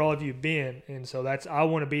know where all of you have been. And so I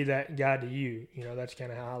want to be that guy to you. That's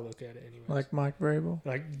kind of how I look at it anyway. Like Mike Vrabel?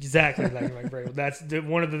 Like exactly like Mike Vrabel. That's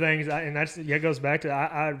one of the things, that goes back to,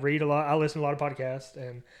 I read a lot, I listen to a lot of podcasts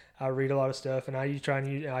and I read a lot of stuff and I read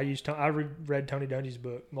Tony Dungy's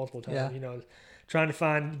book multiple times, trying to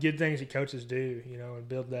find good things that coaches do, and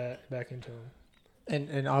build that back into them.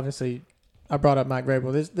 And obviously, I brought up Mike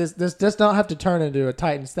Vrabel. This does not have to turn into a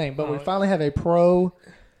Titans thing, but we finally have a pro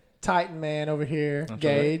Titan man over here, That's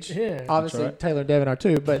Gage. Right. Yeah. Obviously, Right. Taylor and Devin are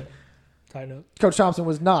too, but Tighten up. Coach Thompson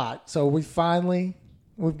was not. So we've got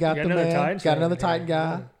the another man, Titans got fan another here. Titan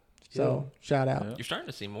guy. Yeah. So shout out. Yeah. You're starting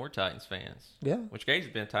to see more Titans fans. Yeah. Which Gage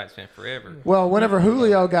has been a Titans fan forever. Well, whenever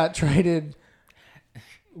Julio got traded,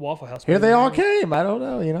 Waffle House. here they all came. I don't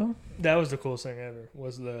know, That was the coolest thing ever.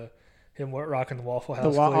 Was him rocking the Waffle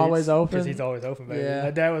House. always open? Because he's always open, baby.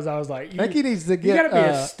 Yeah. That was. I was like, I think he needs to you gotta get be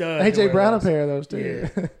a stud. to AJ wear Brown a those. pair of those too.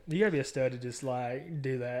 Yeah, you gotta be a stud to just do that. in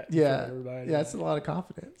front Yeah. of everybody. Yeah, it's a lot of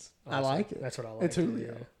confidence. I Awesome. like it. That's what I like. It's too,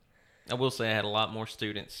 Julio. yeah. I will say I had a lot more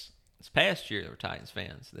students this past year that were Titans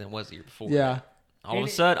fans than was the year before. Yeah. All of a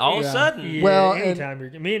sudden. Yeah, Well, anytime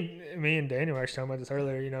you're me and Daniel were actually talking about this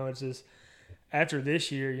earlier. It's just after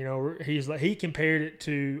this year, he compared it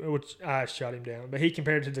to, which I shot him down, but he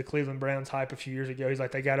compared it to the Cleveland Browns hype a few years ago. He's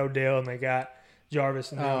like, they got Odell and they got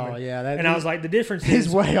Jarvis and them. Oh, yeah. And I was like, the difference he's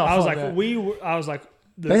is, way off I was on like,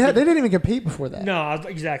 that. They didn't even compete before that. No,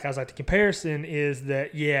 exactly. I was like, the comparison is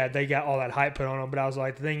that, they got all that hype put on them. But I was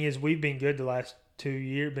like, the thing is, we've been good the last 2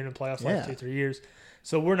 years, been in playoffs the last 2-3 years.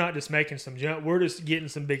 So we're not just making some jump. We're just getting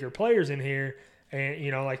some bigger players in here. And,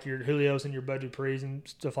 like your Julios and your Bud Duprees and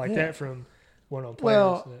stuff like that from one-on players.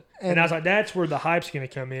 Well, and I was like, that's where the hype's going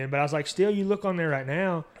to come in. But I was like, still, you look on there right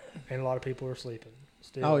now, and a lot of people are sleeping.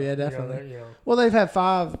 Still, Oh, yeah, definitely. You know, Well, they've had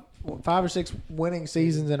five or six winning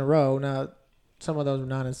seasons in a row. Now, some of those were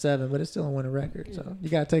 9-7, but it's still a winning record. So you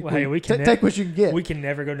got to take Well, hey, we can take what you can get. we can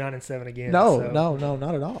never go 9-7 again. no, so. no,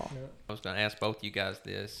 not at all. I was going to ask both you guys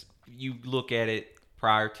this. You look at it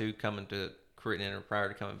prior to coming to Creighton or prior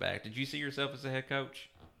to coming back. Did you see yourself as a head coach?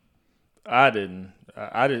 I didn't.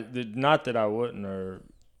 I did not that I wouldn't or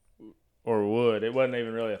would. It wasn't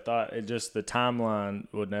even really a thought. It just the timeline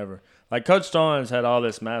would never. Like Coach Starnes had all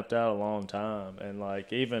this mapped out a long time, and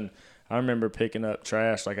like even I remember picking up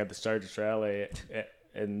trash like at the Sturgis Rally.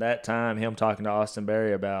 And that time, him talking to Austin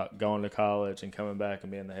Berry about going to college and coming back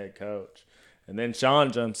and being the head coach. And then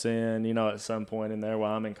Sean jumps in, at some point in there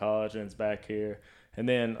while I'm in college and it's back here. And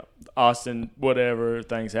then Austin, whatever,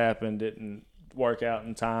 things happened, didn't work out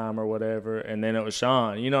in time or whatever. And then it was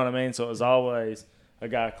Sean, you know what I mean? So it was always a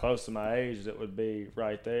guy close to my age that would be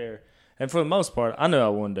right there. And for the most part, I knew I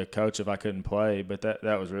wanted to coach if I couldn't play, but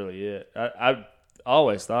that was really it. I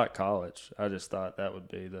always thought college. I just thought that would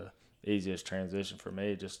be the easiest transition for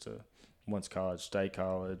me, just to once college, stay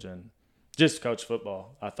college, and just coach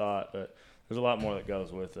football, I thought. But there's a lot more that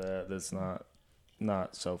goes with that that's not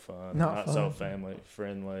so fun, not so family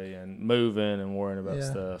friendly, and moving and worrying about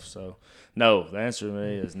stuff. So no, the answer to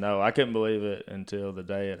me is no. I couldn't believe it until the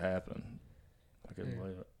day it happened. I couldn't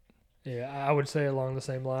believe it. Yeah, I would say along the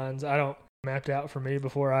same lines. I don't mapped out for me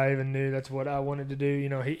before I even knew that's what I wanted to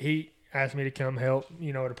do. He asked me to come help,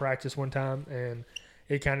 to practice one time, and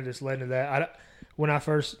it kind of just led to that. When I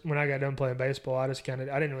got done playing baseball, I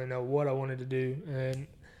didn't really know what I wanted to do, and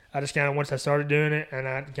I just kind of, once I started doing it, and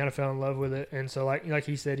I kind of fell in love with it. And so like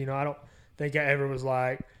he said, I don't think I ever was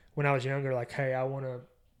like, when I was younger, like, hey, I want to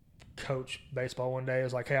coach baseball one day. It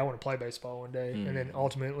was like, hey, I want to play baseball one day. And then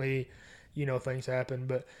ultimately, things happen.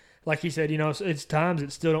 But like he said, it's times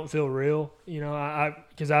that still don't feel real.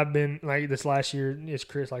 Because I've been, like, this last year, as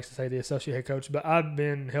Chris likes to say, the associate head coach, but I've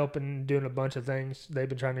been helping, doing a bunch of things. They've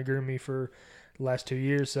been trying to groom me for the last 2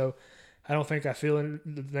 years. So I don't think I feel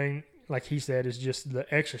the thing, like he said, is just the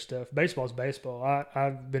extra stuff. Baseball's baseball.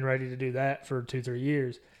 I've been ready to do that for 2-3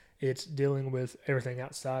 years. It's dealing with everything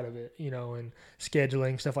outside of it, and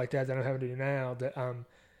scheduling, stuff like that I'm having to do now that I'm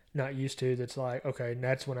not used to. That's like, okay, and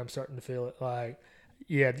that's when I'm starting to feel it like,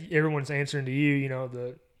 yeah, everyone's answering to you,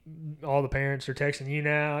 all the parents are texting you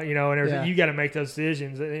now, and everything. Yeah. You got to make those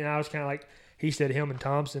decisions. And I was kind of like, he said him and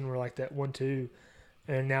Thompson were like that 1-2,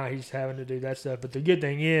 and now he's having to do that stuff. But the good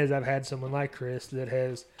thing is I've had someone like Chris that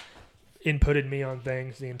has inputted me on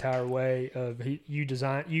things the entire way of you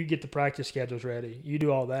get the practice schedules ready, you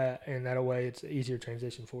do all that, and that way it's an easier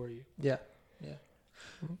transition for you. Yeah.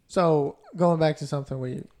 So going back to something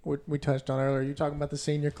we touched on earlier, you're talking about the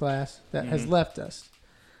senior class that has left us.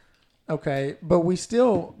 Okay, but we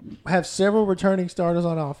still have several returning starters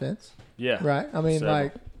on offense. Yeah. Right? I mean,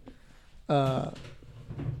 Several. like,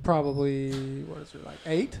 probably, what is it, like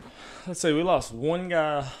 8? Let's see, we lost one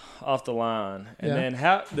guy off the line, and Yeah. then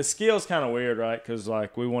how the skill's kind of weird, right? Because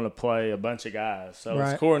like we want to play a bunch of guys, so Right.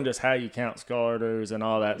 it's according to just how you count starters and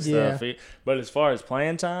all that Yeah. stuff. But as far as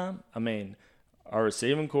playing time, I mean, our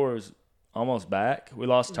receiving core is almost back. We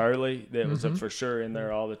lost Turley, that was for sure in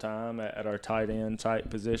there all the time at our tight end type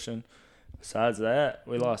position. Besides that,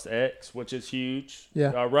 we lost X, which is huge.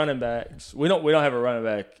 Yeah. Our running backs, we don't have a running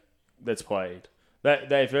back that's played.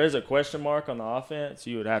 That if there's a question mark on the offense,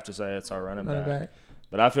 you would have to say it's our running back.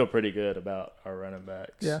 But I feel pretty good about our running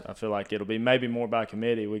backs. Yeah. I feel like it'll be maybe more by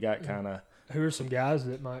committee. We got kind of Who are some guys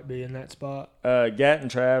that might be in that spot? Gatton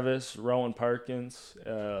Travis, Rowan Perkins,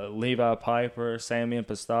 Levi Piper, Sammy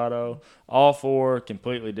Impastato. All 4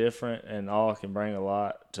 completely different, and all can bring a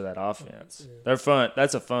lot to that offense. Yeah. They're fun.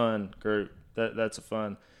 That's a fun group. That's a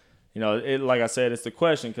fun. Like I said, it's the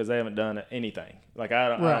question because they haven't done anything. Like I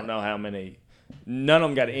don't know how many. None of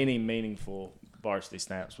them got any meaningful varsity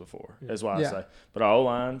snaps before. That's why I say. But our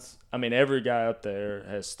O-lines, I mean, every guy up there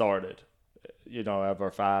has started, of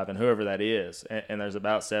our 5 and whoever that is. And there's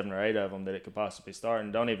about 7 or 8 of them that it could possibly start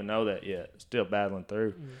and don't even know that yet. Still battling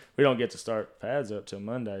through. We don't get to start pads up till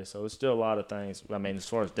Monday, so it's still a lot of things. I mean, as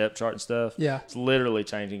far as depth chart and stuff, it's literally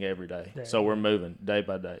changing every day. Yeah. So we're moving day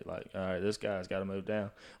by day. Like, all right, this guy's got to move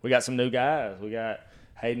down. We got some new guys. We got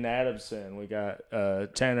Hayden Adamson. We got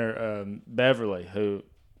Tanner Beverly, who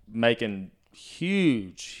making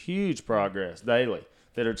huge progress daily.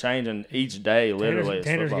 That are changing each day, literally.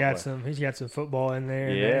 Tanner's got he's got some football in there.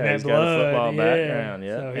 Yeah, he's got a football background.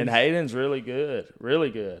 Yeah, So and Hayden's really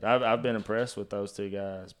good. I've been impressed with those 2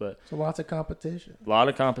 guys, but So lots of competition. a lot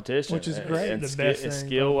of competition, Which is great. And The best thing,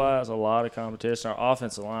 skill wise, a lot of competition. Our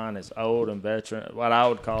offensive line is old and veteran. What I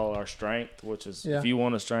would call our strength, which is if you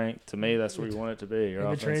want a strength, to me, that's where you want it to be. Your In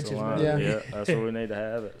the offensive trenches, line, man. Yeah. that's where we need to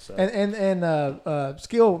have it. So And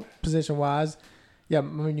skill position wise, yeah, I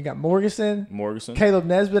mean, you got Morganson, Caleb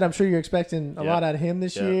Nesbitt. I'm sure you're expecting a lot out of him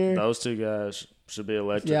this year. Those 2 guys should be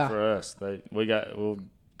electric Yeah. for us. We'll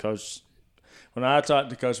coach. When I talked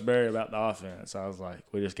to Coach Berry about the offense, I was like,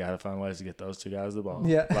 we just got to find ways to get those 2 guys the ball.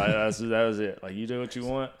 Yeah. Like that was it. Like, you do what you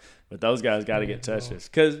want, but those guys got to get touches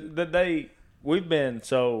because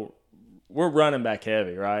we're running back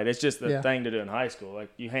heavy, right? It's just the thing to do in high school.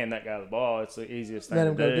 Like, you hand that guy the ball, it's the easiest thing Let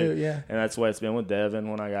to him go do it, yeah. And that's the way it's been with Devin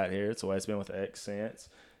when I got here. It's the way it's been with X since.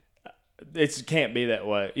 It can't be that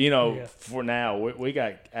way. For now, we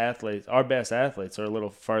got athletes. Our best athletes are a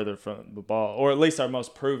little further from the ball, or at least our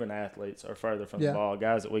most proven athletes are further from the ball.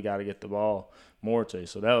 Guys that we got to get the ball more to.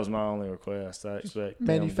 So that was my only request. I expect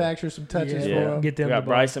Manufacture some touches Yeah. for him. Get them we the got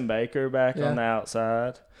ball. Bryson Baker back on the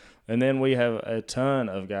outside. And then we have a ton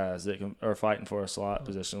of guys that are fighting for a slot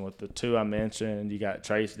position. With the 2 I mentioned, you got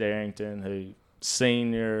Trace Darrington, who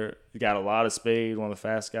senior, got a lot of speed, one of the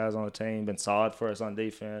fast guys on the team, been solid for us on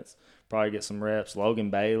defense. Probably get some reps.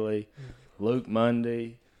 Logan Bailey, Luke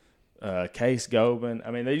Mundy, Case Gobin. I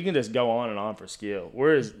mean, you can just go on and on for skill.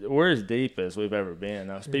 We're as deep as we've ever been.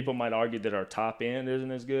 Now, people might argue that our top end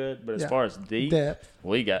isn't as good, but as far as depth,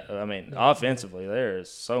 we got. I mean, offensively, there is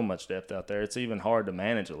so much depth out there. It's even hard to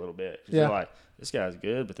manage a little bit. You're like, this guy's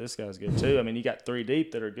good, but this guy's good too. I mean, you got 3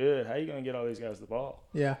 deep that are good. How are you going to get all these guys the ball?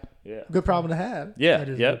 Yeah. Yeah. Good problem to have. Yeah. That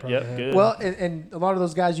is a Yep. good problem to have. Good. Well, and a lot of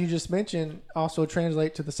those guys you just mentioned also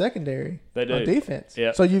translate to the secondary They do. on defense.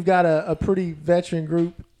 Yep. So you've got a pretty veteran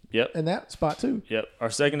group Yep. in that spot too. Yep. Our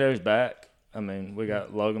secondary's back. I mean, we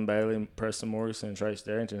got Logan Bailey, Preston Morrison, and Trace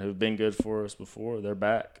Darrington, who've been good for us before. They're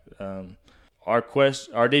back.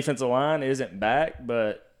 Our defensive line isn't back,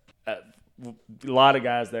 but a lot of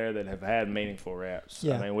guys there that have had meaningful reps.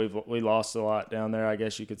 Yeah. I mean, we lost a lot down there, I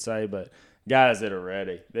guess you could say, but guys that are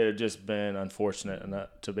ready, that have just been unfortunate enough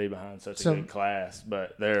to be behind such a good class,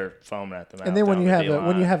 but they're foaming at the mouth. And then when you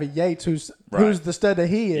have a Yates who's the stud that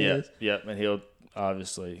he is, Yep, and he'll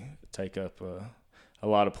obviously take up a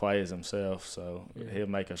lot of plays himself, so he'll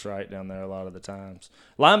make us right down there a lot of the times.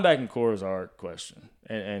 Linebacking core is our question,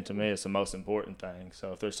 and to me it's the most important thing.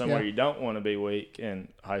 So if there's somewhere you don't want to be weak in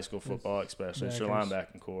high school football, especially, it's your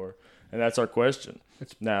linebacking core, and that's our question.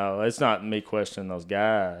 Now, it's not me questioning those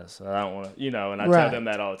guys. I don't want to, and I tell them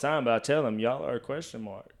that all the time, but I tell them, y'all are a question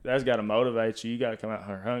mark. That's got to motivate you. You got to come out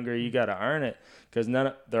here hungry. You got to earn it, because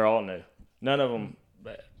they're all new. None of them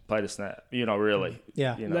played a snap, really.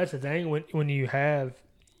 Yeah. That's the thing. When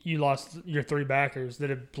you lost your 3 backers that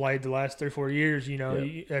have played the last 3-4 years,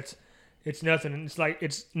 it's nothing. It's like,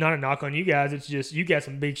 it's not a knock on you guys. It's just you got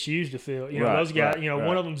some big shoes to fill. Those guys.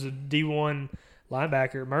 One of them's a D1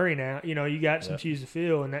 linebacker, Murray. Now you got some shoes to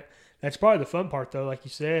fill, and that's probably the fun part, though. Like you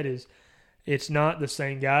said, is it's not the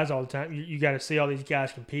same guys all the time. You got to see all these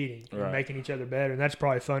guys competing and making each other better, and that's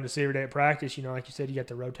probably fun to see every day at practice. Like you said, you got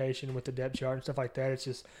the rotation with the depth chart and stuff like that. It's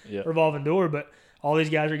just revolving door, but all these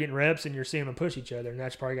guys are getting reps, and you're seeing them push each other, and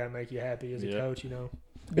that's probably got to make you happy as a coach. And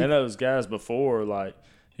those guys before, like,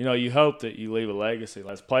 you hope that you leave a legacy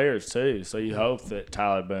as players too. So you hope that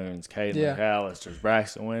Tyler Boone's, Caden McAllister's,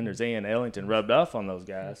 Braxton Winders, Ian Ellington rubbed off on those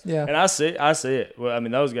guys. Yeah. And I see it. Well, I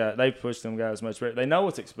mean, those guys, they push them guys much better. They know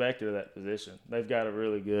what's expected of that position. They've got a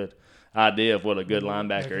really good idea of what a good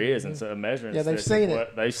linebacker is, and so measuring. Yeah, they've seen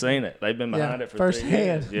it. They've seen it. They've been behind it for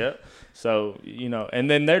firsthand. 3 years. Yep. So, and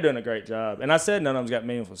then they're doing a great job. And I said none of them's got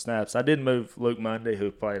meaningful snaps. I did move Luke Mundy,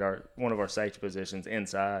 who played one of our safety positions,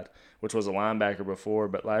 inside, which was a linebacker before.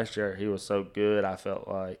 But last year he was so good, I felt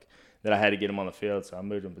like that I had to get him on the field, so I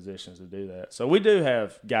moved him positions to do that. So we do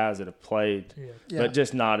have guys that have played, but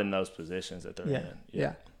just not in those positions that they're in.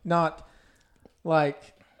 Yeah. Not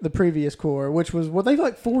like the previous core, which was they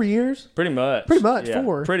like 4 years? Pretty much.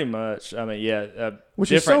 4. Pretty much. I mean, which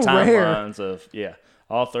different is so rare. timelines of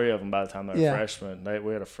all 3 of them by the time they were freshmen.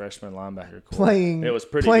 We had a freshman linebacker core. It was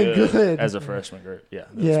pretty good as a freshman group. Yeah,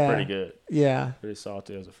 it was pretty good. Yeah, pretty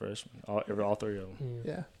salty as a freshman. All 3 of them.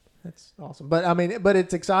 Yeah, that's awesome. But I mean,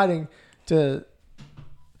 it's exciting I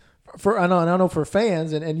know for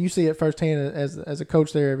fans, and you see it firsthand as a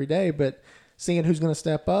coach there every day. But seeing who's going to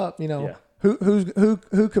step up,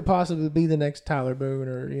 who could possibly be the next Tyler Boone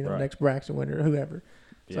or next Braxton Winter or whoever.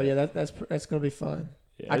 So that's going to be fun.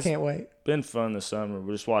 Yeah, I can't wait. Been fun this summer.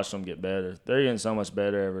 We just watched them get better. They're getting so much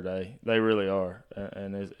better every day. They really are,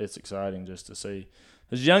 and it's exciting just to see.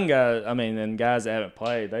 Those young guys, and guys that haven't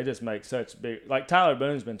played, they just make such big. Like Tyler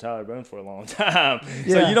Boone's been Tyler Boone for a long time,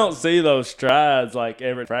 so you don't see those strides like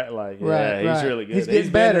every practice. Like, he's really good. He's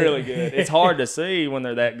been really good. It's hard to see when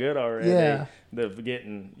they're that good already. Yeah.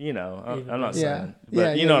 I'm not saying,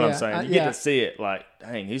 but you know what I'm saying. You get to see it, like,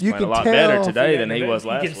 dang, he's playing a lot better today than he was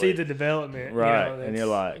last week. You can see the development, right? And you're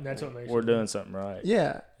like, that's what makes we're doing something right.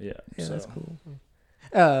 Yeah, so. That's cool.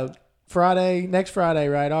 Next Friday,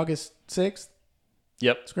 right? August 6th.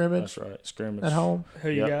 Yep, scrimmage. That's right, scrimmage at home. Who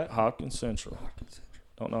you got? Hopkins Central.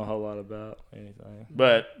 Don't know a whole lot about anything,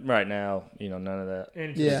 but right now, none of that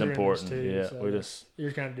is important. Too, so we just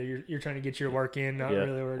you're trying to get your work in. Not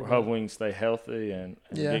really. We're hoping we can stay healthy and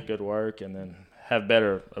get good work, and then have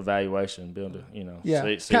better evaluation, be able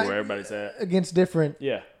to see where everybody's at against different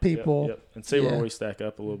people, and see where we stack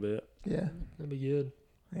up a little bit. Yeah, that'd be good.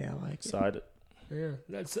 Yeah, I like excited. Yeah,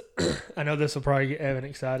 that's. I know this will probably get Evan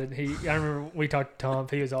excited. I remember we talked to Tom.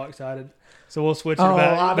 He was all excited. So we'll switch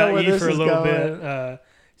about you for a little bit.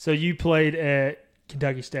 So you played at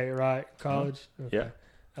Kentucky State, right? College. Okay.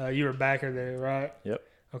 Yeah. You were backer there, right? Yep.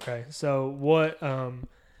 Okay. So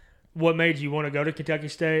what made you want to go to Kentucky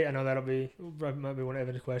State? I know might be one of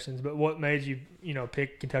Evan's questions, but what made you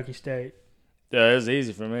pick Kentucky State? Yeah, it was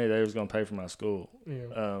easy for me. They was going to pay for my school.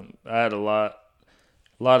 Yeah. I had a lot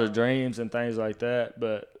of dreams and things like that,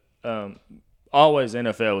 but always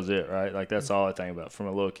NFL was it, right? Like that's all I think about from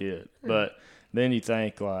a little kid. But then you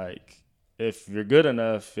think like, if you're good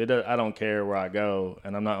enough, I don't care where I go,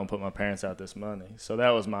 and I'm not going to put my parents out this money. So that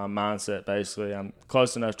was my mindset basically. I'm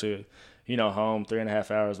close enough to, home, 3.5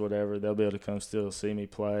 hours, whatever. They'll be able to come still see me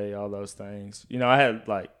play, all those things. I had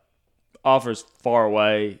like offers far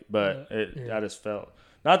away, but I just felt,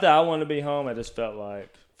 not that I wanted to be home, I just felt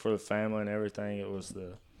like for the family and everything, it was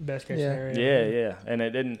the best case Yeah. scenario. Yeah. And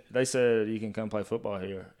it didn't. They said you can come play football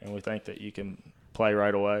here, and we think that you can play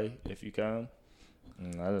right away if you come.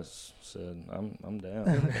 And I just said, I'm down.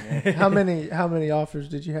 How many offers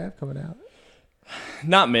did you have coming out?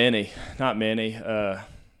 Not many.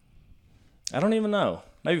 I don't even know.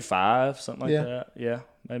 Maybe 5, something like Yeah. that. Yeah,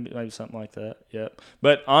 maybe something like that. Yep.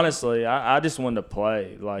 But honestly, I just wanted to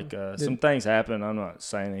play. Like some things happened. I'm not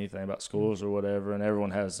saying anything about schools or whatever, and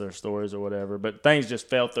everyone has their stories or whatever. But things just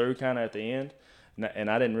fell through kind of at the end, and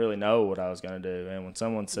I didn't really know what I was going to do. And when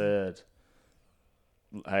someone said,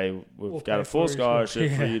 "Hey, we've We'll got pay a full for your school."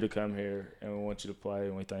 scholarship for Yeah. you to come here, and we want you to play,"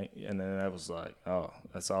 and we think, and then that was like, "Oh,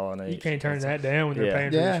 that's all I need." You can't turn That's- that down when they're Yeah.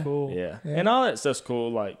 paying for Yeah. your school. Yeah. Yeah. And all that stuff's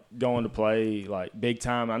cool, like going to play like big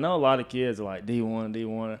time. I know a lot of kids are like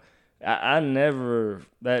D1. I never,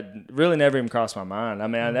 that really never even crossed my mind. I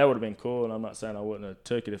mean, that would have been cool, and I'm not saying I wouldn't have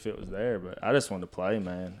took it if it was there, but I just wanted to play,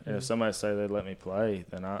 man. And if somebody say they'd let me play,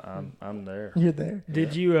 then I'm there. You're there.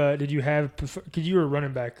 Did you have? Because you were a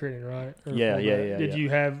running back, Critton, right? Or Yeah, fullback. yeah. Did you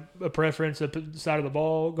have a preference of the side of the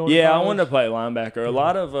ball going? Yeah, to I college? wanted to play linebacker. A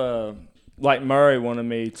lot of like Murray wanted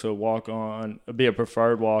me to walk on, be a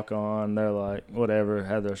preferred walk on. They're like whatever,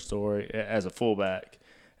 had their story as a fullback,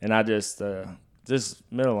 and I just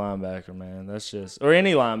middle linebacker, man. That's just, or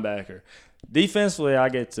any linebacker. Defensively, I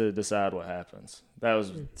get to decide what happens. That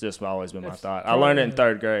was just always been my That's thought. I learned it in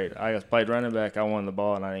probably- 3rd grade. I played running back. I won the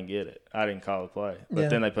ball, and I didn't get it. I didn't call the play. But Yeah.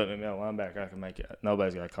 then they put me middle linebacker. I can make it.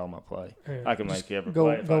 Nobody's got to call my play. Yeah. I can make every go-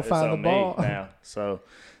 play. If go it's find on the ball. me now. So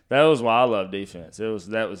that was why I love defense.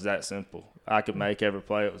 That was that simple. I could make every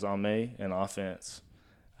play. It was on me. And offense,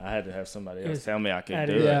 I had to have somebody else It's tell me I could out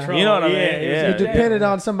do of it. your control. You know what I mean? Yeah, it was Yeah. You depended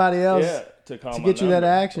on somebody else. Yeah, to call to my get you that number.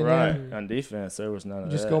 action, yeah. Right. On defense, there was none of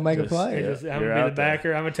Just that. go make a play. Hey, yeah, just, I'm you're gonna be out the there.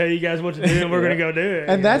 backer. I'm gonna tell you guys what to do, and we're gonna go do it.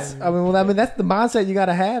 And that's, I mean, that's the mindset you got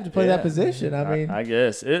to have to play that Yeah. position. I mean, I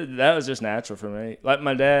guess that was just natural for me. Like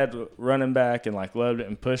my dad running back and like loved it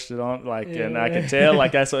and pushed it on, like, and I could tell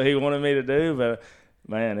like that's what he wanted me to do. But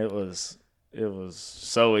man, it was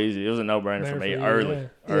so easy. It was a no brainer for Better me for you, early.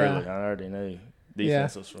 yeah. Early, I already knew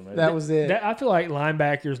defense was for me. that was it. I feel like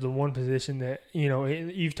linebacker is the one position that, you know,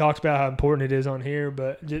 you've talked about how important it is on here,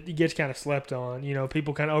 but it gets kind of slept on. You know,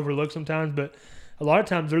 people kind of overlook sometimes, but a lot of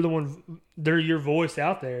times they're your voice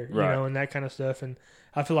out there, you Right. know, and that kind of stuff. And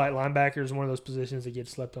I feel like linebacker is one of those positions that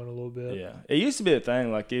gets slept on a little bit. Yeah, it used to be a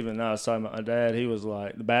thing. Like even though I was talking about my dad, he was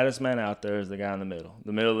like the baddest man out there is the guy in the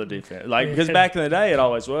middle of the defense. Like because back in the day, it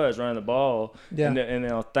always was running the ball, Yeah. and you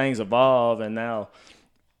know things evolve, and now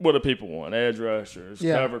what do people want? Edge rushers,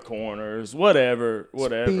 Yeah. cover corners, whatever. Speed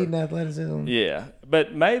and athleticism. Yeah,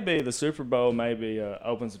 but maybe the Super Bowl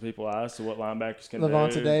opens some people's eyes to what linebackers can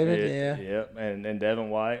Levante do. David, yeah. Yep, and Devin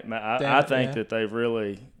White. I Devin, think yeah. that they've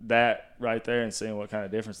really that right there and seeing what kind of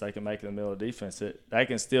difference they can make in the middle of defense. They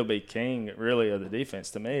can still be king really of the defense.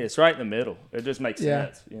 To me, it's right in the middle. It just makes Yeah.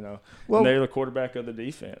 sense, you know. Well- and they're the quarterback of the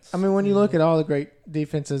defense. I mean, when you look at all the great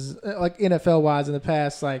defenses, like NFL wise in the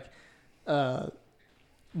past, like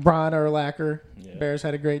Brian Urlacher, Yeah. Bears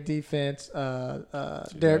had a great defense. Derek guys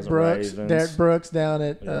are Brooks, Ravens. Derek Brooks down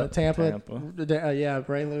at Yeah, Tampa. Yeah,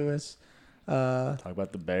 Ray Lewis. Talk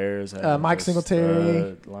about the Bears. Mike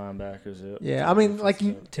Singletary. Linebackers. Yep. Yeah, I mean, like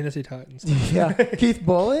you. Tennessee Titans. Yeah, Keith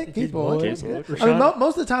Bullock. Keith Bullock. Keith Bullock. I mean,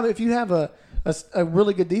 most of the time, if you have a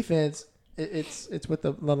really good defense, it's with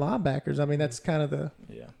the linebackers. I mean, that's kind of the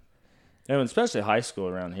Yeah, and especially high school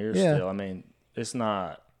around here. Yeah. Still, I mean, it's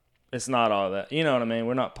not all that. You know what I mean?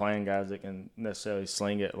 We're not playing guys that can necessarily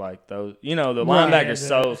sling it like those. You know, the Right. linebacker's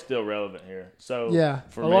so still relevant here. So Yeah.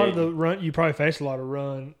 for A me, lot of the run, you probably face a lot of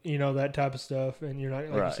run, you know, that type of stuff. And you're not,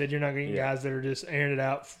 like you Right. said, you're not getting Yeah. guys that are just airing it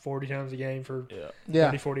out 40 times a game for yeah,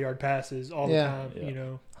 30, 40-yard passes all Yeah. the time, Yeah. you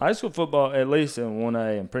know. high school football, at least in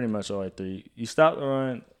 1A and pretty much all the way through, you stop the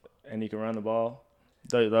run and you can run the ball.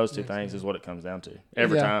 Those two things is what it comes down to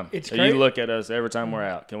every Yeah. time. It's So great. you look at us every time we're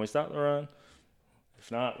out. Can we stop the run?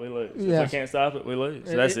 If not, we lose. Yeah. If we can't stop it, we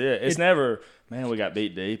lose. It- That's it. It's it- never, man, we got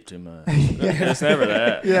beat deep too much. It's never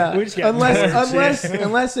that. yeah. We just got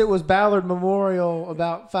Unless it was Ballard Memorial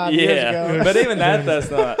about 5 years ago. But even that's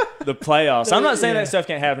not the playoffs. I'm not saying that stuff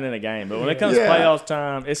can't happen in a game, but when it comes Yeah. to playoffs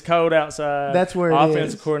time, it's cold outside. That's where it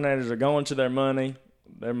offensive is. coordinators are going to their money.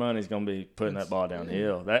 Their money's going to be putting that ball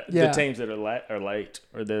downhill. Yeah. The teams that are late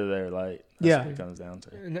or they're there late. That's Yeah. what it comes down to.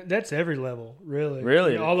 And that's every level, really.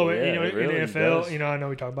 Really? You know, all the way, Yeah, you know, it really in NFL, does. you know, I know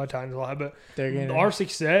we talk about Titans a lot, but They're getting- our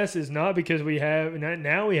success is not because we have,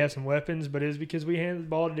 now we have some weapons, but it's because we handed the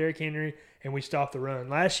ball to Derrick Henry and we stopped the run.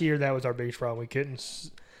 Last year, that was our biggest problem.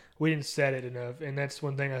 We didn't set it enough. And that's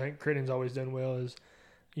one thing I think Critton's always done well is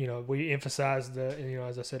we emphasize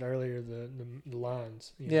as I said earlier, the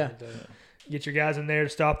lines. Get your guys in there to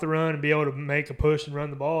stop the run and be able to make a push and run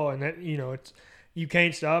the ball, and that you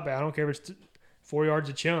can't stop it. I don't care if it's 4 yards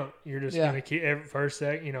a chunk. You're just gonna keep every first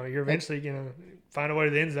sec. You're eventually gonna find a way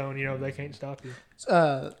to the end zone. They can't stop you.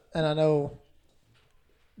 And I know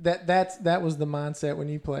that was the mindset when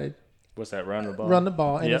you played. What's that? Run the ball. Run the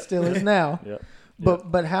ball, and it still is now. Yep.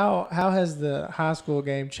 But how has the high school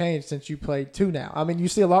game changed since you played 2 now? I mean, you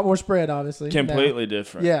see a lot more spread, obviously. Completely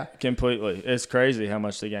different. Yeah. Completely. It's crazy how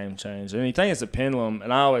much the game changed. And you think it's a pendulum,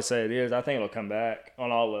 and I always say it is. I think it'll come back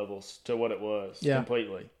on all levels to what it was. Yeah.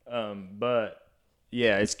 Completely. But,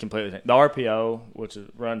 yeah, it's completely – the RPO, which is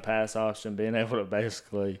run-pass option, being able to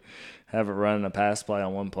basically have it run a pass play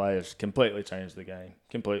on one play has completely changed the game.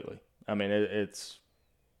 Completely. I mean, it's –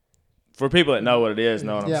 for people that know what it is,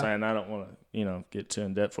 know what I'm saying. I don't want to, get too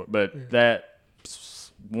in depth for it. But that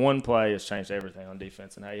one play has changed everything on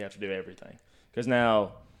defense and how you have to do everything. Because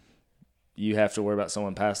now you have to worry about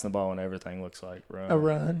someone passing the ball and everything looks like a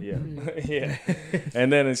run. Yeah. Yeah.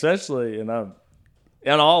 And then especially on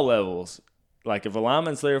all levels, like if a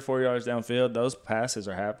lineman's 3 or 4 yards downfield, those passes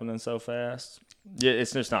are happening so fast. Yeah,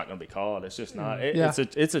 it's just not going to be called. It's just not.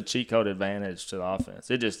 It's a cheat code advantage to the offense.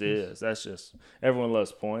 It just is. That's just everyone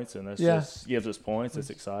loves points, and that just gives us points. It's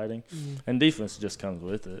exciting, and defense just comes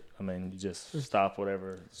with it. I mean, you just stop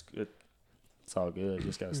whatever. It's all good. You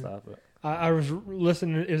just got to stop it. I was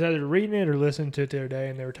listening. Is either reading it or listening to it the other day,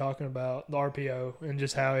 and they were talking about the RPO and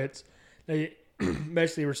just how they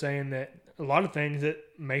basically were saying that a lot of things that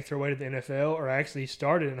make their way to the NFL are actually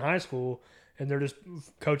started in high school. And they're just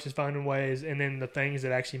coaches finding ways, and then the things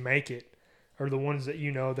that actually make it are the ones that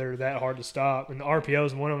that are that hard to stop. And the RPO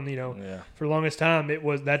is one of them. For the longest time,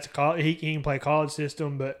 he can play college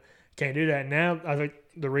system, but can't do that. Now I think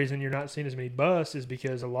the reason you're not seeing as many busts is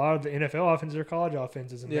because a lot of the NFL offenses are college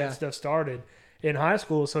offenses, and that stuff started in high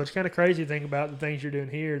school. So it's kind of crazy to think about the things you're doing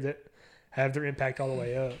here that have their impact all the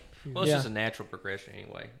way up. Well, it's just a natural progression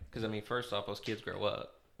anyway. Because first off, those kids grow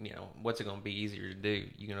up. What's it going to be easier to do?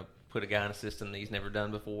 You're going to put a guy in a system that he's never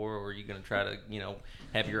done before, or are you going to try to,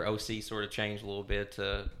 have your OC sort of change a little bit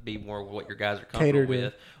to be more what your guys are comfortable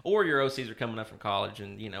with, or your OCs are coming up from college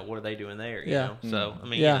and, what are they doing there? You know? So, I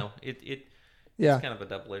mean, it's kind of a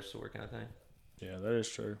double-edged sword kind of thing. Yeah, that is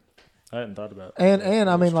true. I hadn't thought about it. And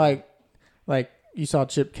I mean, like you saw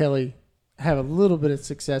Chip Kelly have a little bit of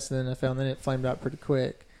success in the NFL, and then it flamed out pretty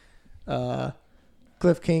quick.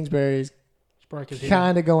 Cliff Kingsbury's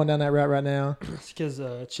kind of going down that route right now. It's because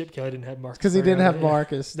Chip Kelly didn't have Marcus. Because he didn't have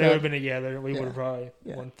Marcus. They would have been together. We would have probably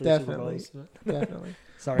won 3 Super Bowls. Definitely.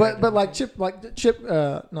 Sorry. But not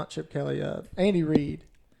Chip Kelly. Andy Reid.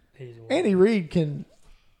 Andy Reid can.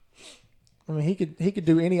 I mean, he could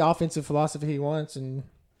do any offensive philosophy he wants and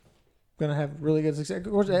going to have really good success.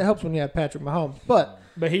 Of course, it helps when you have Patrick Mahomes. But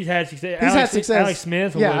he's had success. He's had success. Alex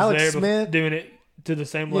Smith was there doing it to the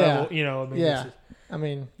same level. I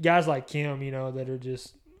mean, guys like him, that are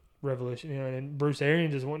just revolution. And Bruce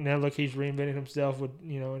Arians is now look, he's reinvented himself with,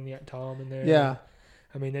 and you got Tom in there. Yeah.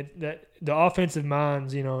 I mean, that the offensive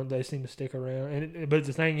minds, they seem to stick around. But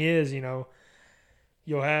the thing is, you'll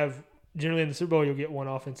have generally in the Super Bowl you'll get one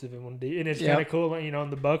offensive and one D, and it's kind of cool.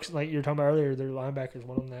 And the Bucks, like you were talking about earlier, their linebackers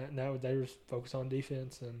one of them that they were focused on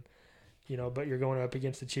defense and. But you're going up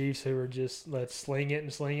against the Chiefs who are just let's sling it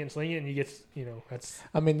and sling it and sling it, and you get that's.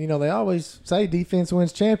 I mean, they always say defense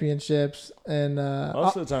wins championships, and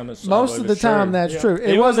most of the time that's true.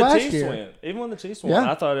 It was last year. Even when the Chiefs won,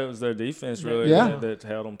 I thought it was their defense really that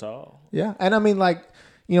held them tall. Yeah, and I mean,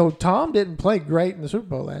 Tom didn't play great in the Super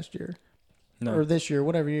Bowl last year, or this year,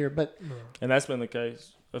 whatever year, but and that's been the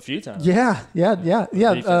case. A few times. Yeah.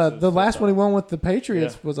 The last one he won with the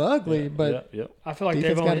Patriots was ugly, but I feel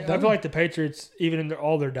like the Patriots, even in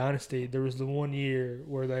all their dynasty, there was the one year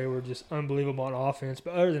where they were just unbelievable on offense.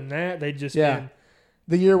 But other than that, they just been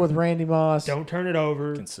the year with Randy Moss. Don't turn it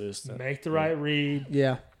over. Consistent. Make the right read.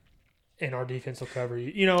 Yeah. And our defense will cover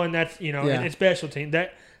you. And that's and special teams.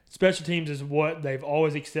 That special teams is what they've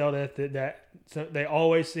always excelled at. That they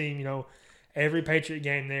always seem every Patriot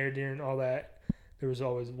game there during all that. There was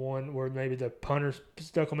always one where maybe the punter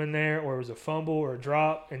stuck them in there, or it was a fumble or a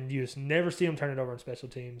drop, and you just never see them turn it over on special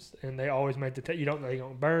teams. And they always make they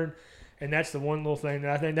don't burn, and that's the one little thing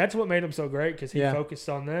that I think that's what made him so great because he focused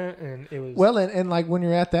on that, and it was and like when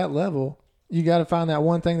you're at that level, you got to find that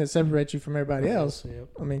one thing that separates you from everybody else. Yep.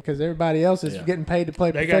 I mean, because everybody else is getting paid to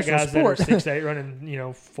play professional sport. They got guys sport. that are 6'8" running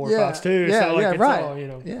 4.5s too. Yeah, so it's right. all,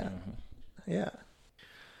 Yeah.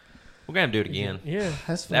 We're gonna do it again. Yeah,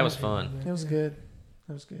 that's fun. That was fun. It was good.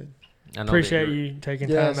 That was good. I know that Appreciate you're- you taking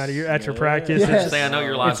Yes. time out of your at your Yeah. practice. Yes. Say I know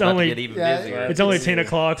your life's It's about only- to get even yeah, busier. It's only 10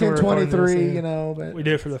 o'clock. 10:23, you you know, but we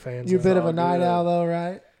do it for the fans. you're a though. bit of a all night good. owl, though,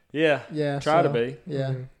 right? Yeah. Yeah. Try to so, be. Yeah.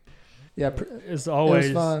 Mhm. Yeah. It's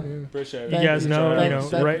always fun. Appreciate it. You Thank guys you. know,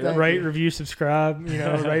 Thank you. rate, Thank rate, you. review, subscribe.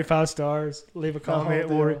 Rate 5 stars, leave a The whole comment.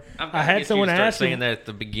 deal. Or I've I gotta had get you someone to start ask saying me. that at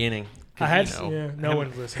the beginning. 'cause, I had you know, no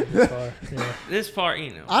one's listening this far. Yeah. this part.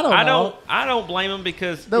 I don't know. I don't blame them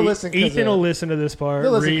because They'll listen. 'cause Ethan will of listen to this part.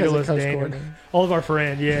 They'll listen Reed 'cause will of listen Coach to Daniel. Courtney. All of our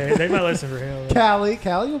friends, yeah, they might listen for him.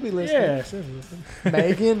 Callie will be listening. Yeah, she'll listen.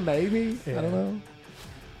 Megan, maybe. I Yeah. don't know.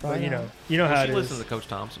 But Probably you not. know how well, it she is. listens to Coach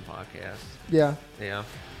Thompson podcast. Yeah, Yeah,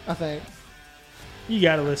 I think You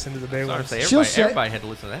got to listen to the big sorry to ones. say She'll everybody, say- everybody had to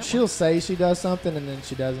listen to that. she'll say she does something and then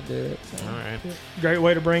she doesn't do it. So. One. All right, Great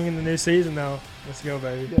way to bring in the new season, though. Let's go,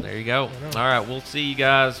 baby. there you go. I know. All right, we'll see you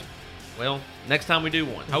guys. Well, next time we do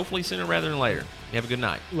one, hopefully sooner rather than later. You have a good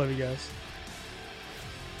night. Love you guys.